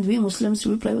 and we Muslims,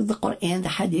 we play with the Quran, the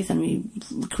Hadith, and we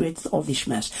create all this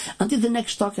mess. Until the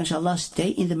next talk, inshallah, stay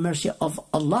in the mercy of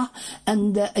Allah.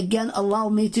 And again, allow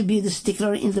me to be the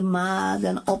stickler in the mud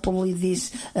and openly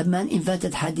this man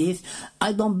invented Hadith.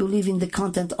 I don't believe in the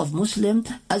content of Muslim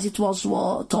as it was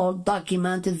told,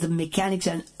 documented, the mechanics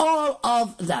and all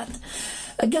of that.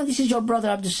 Again, this is your brother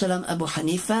Abdul Salam Abu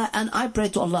Hanifa, and I pray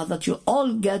to Allah that you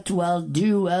all get well,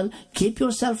 do well, keep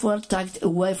yourself well tucked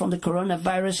away from the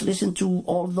coronavirus, listen to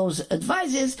all those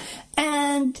advices,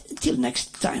 and till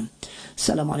next time.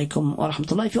 Assalamu alaikum wa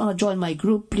rahmatullah. If you want to join my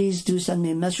group, please do send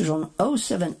me a message on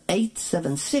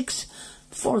 07876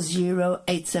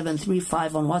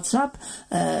 408735 on WhatsApp.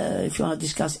 If you want to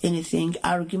discuss anything,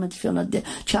 argument, if you want to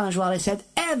challenge what I said,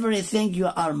 everything, you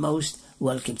are most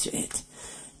welcome to it.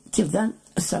 Till then,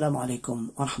 Assalamu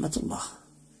alaikum wa rahmatullah.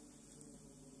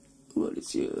 What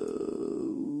is you?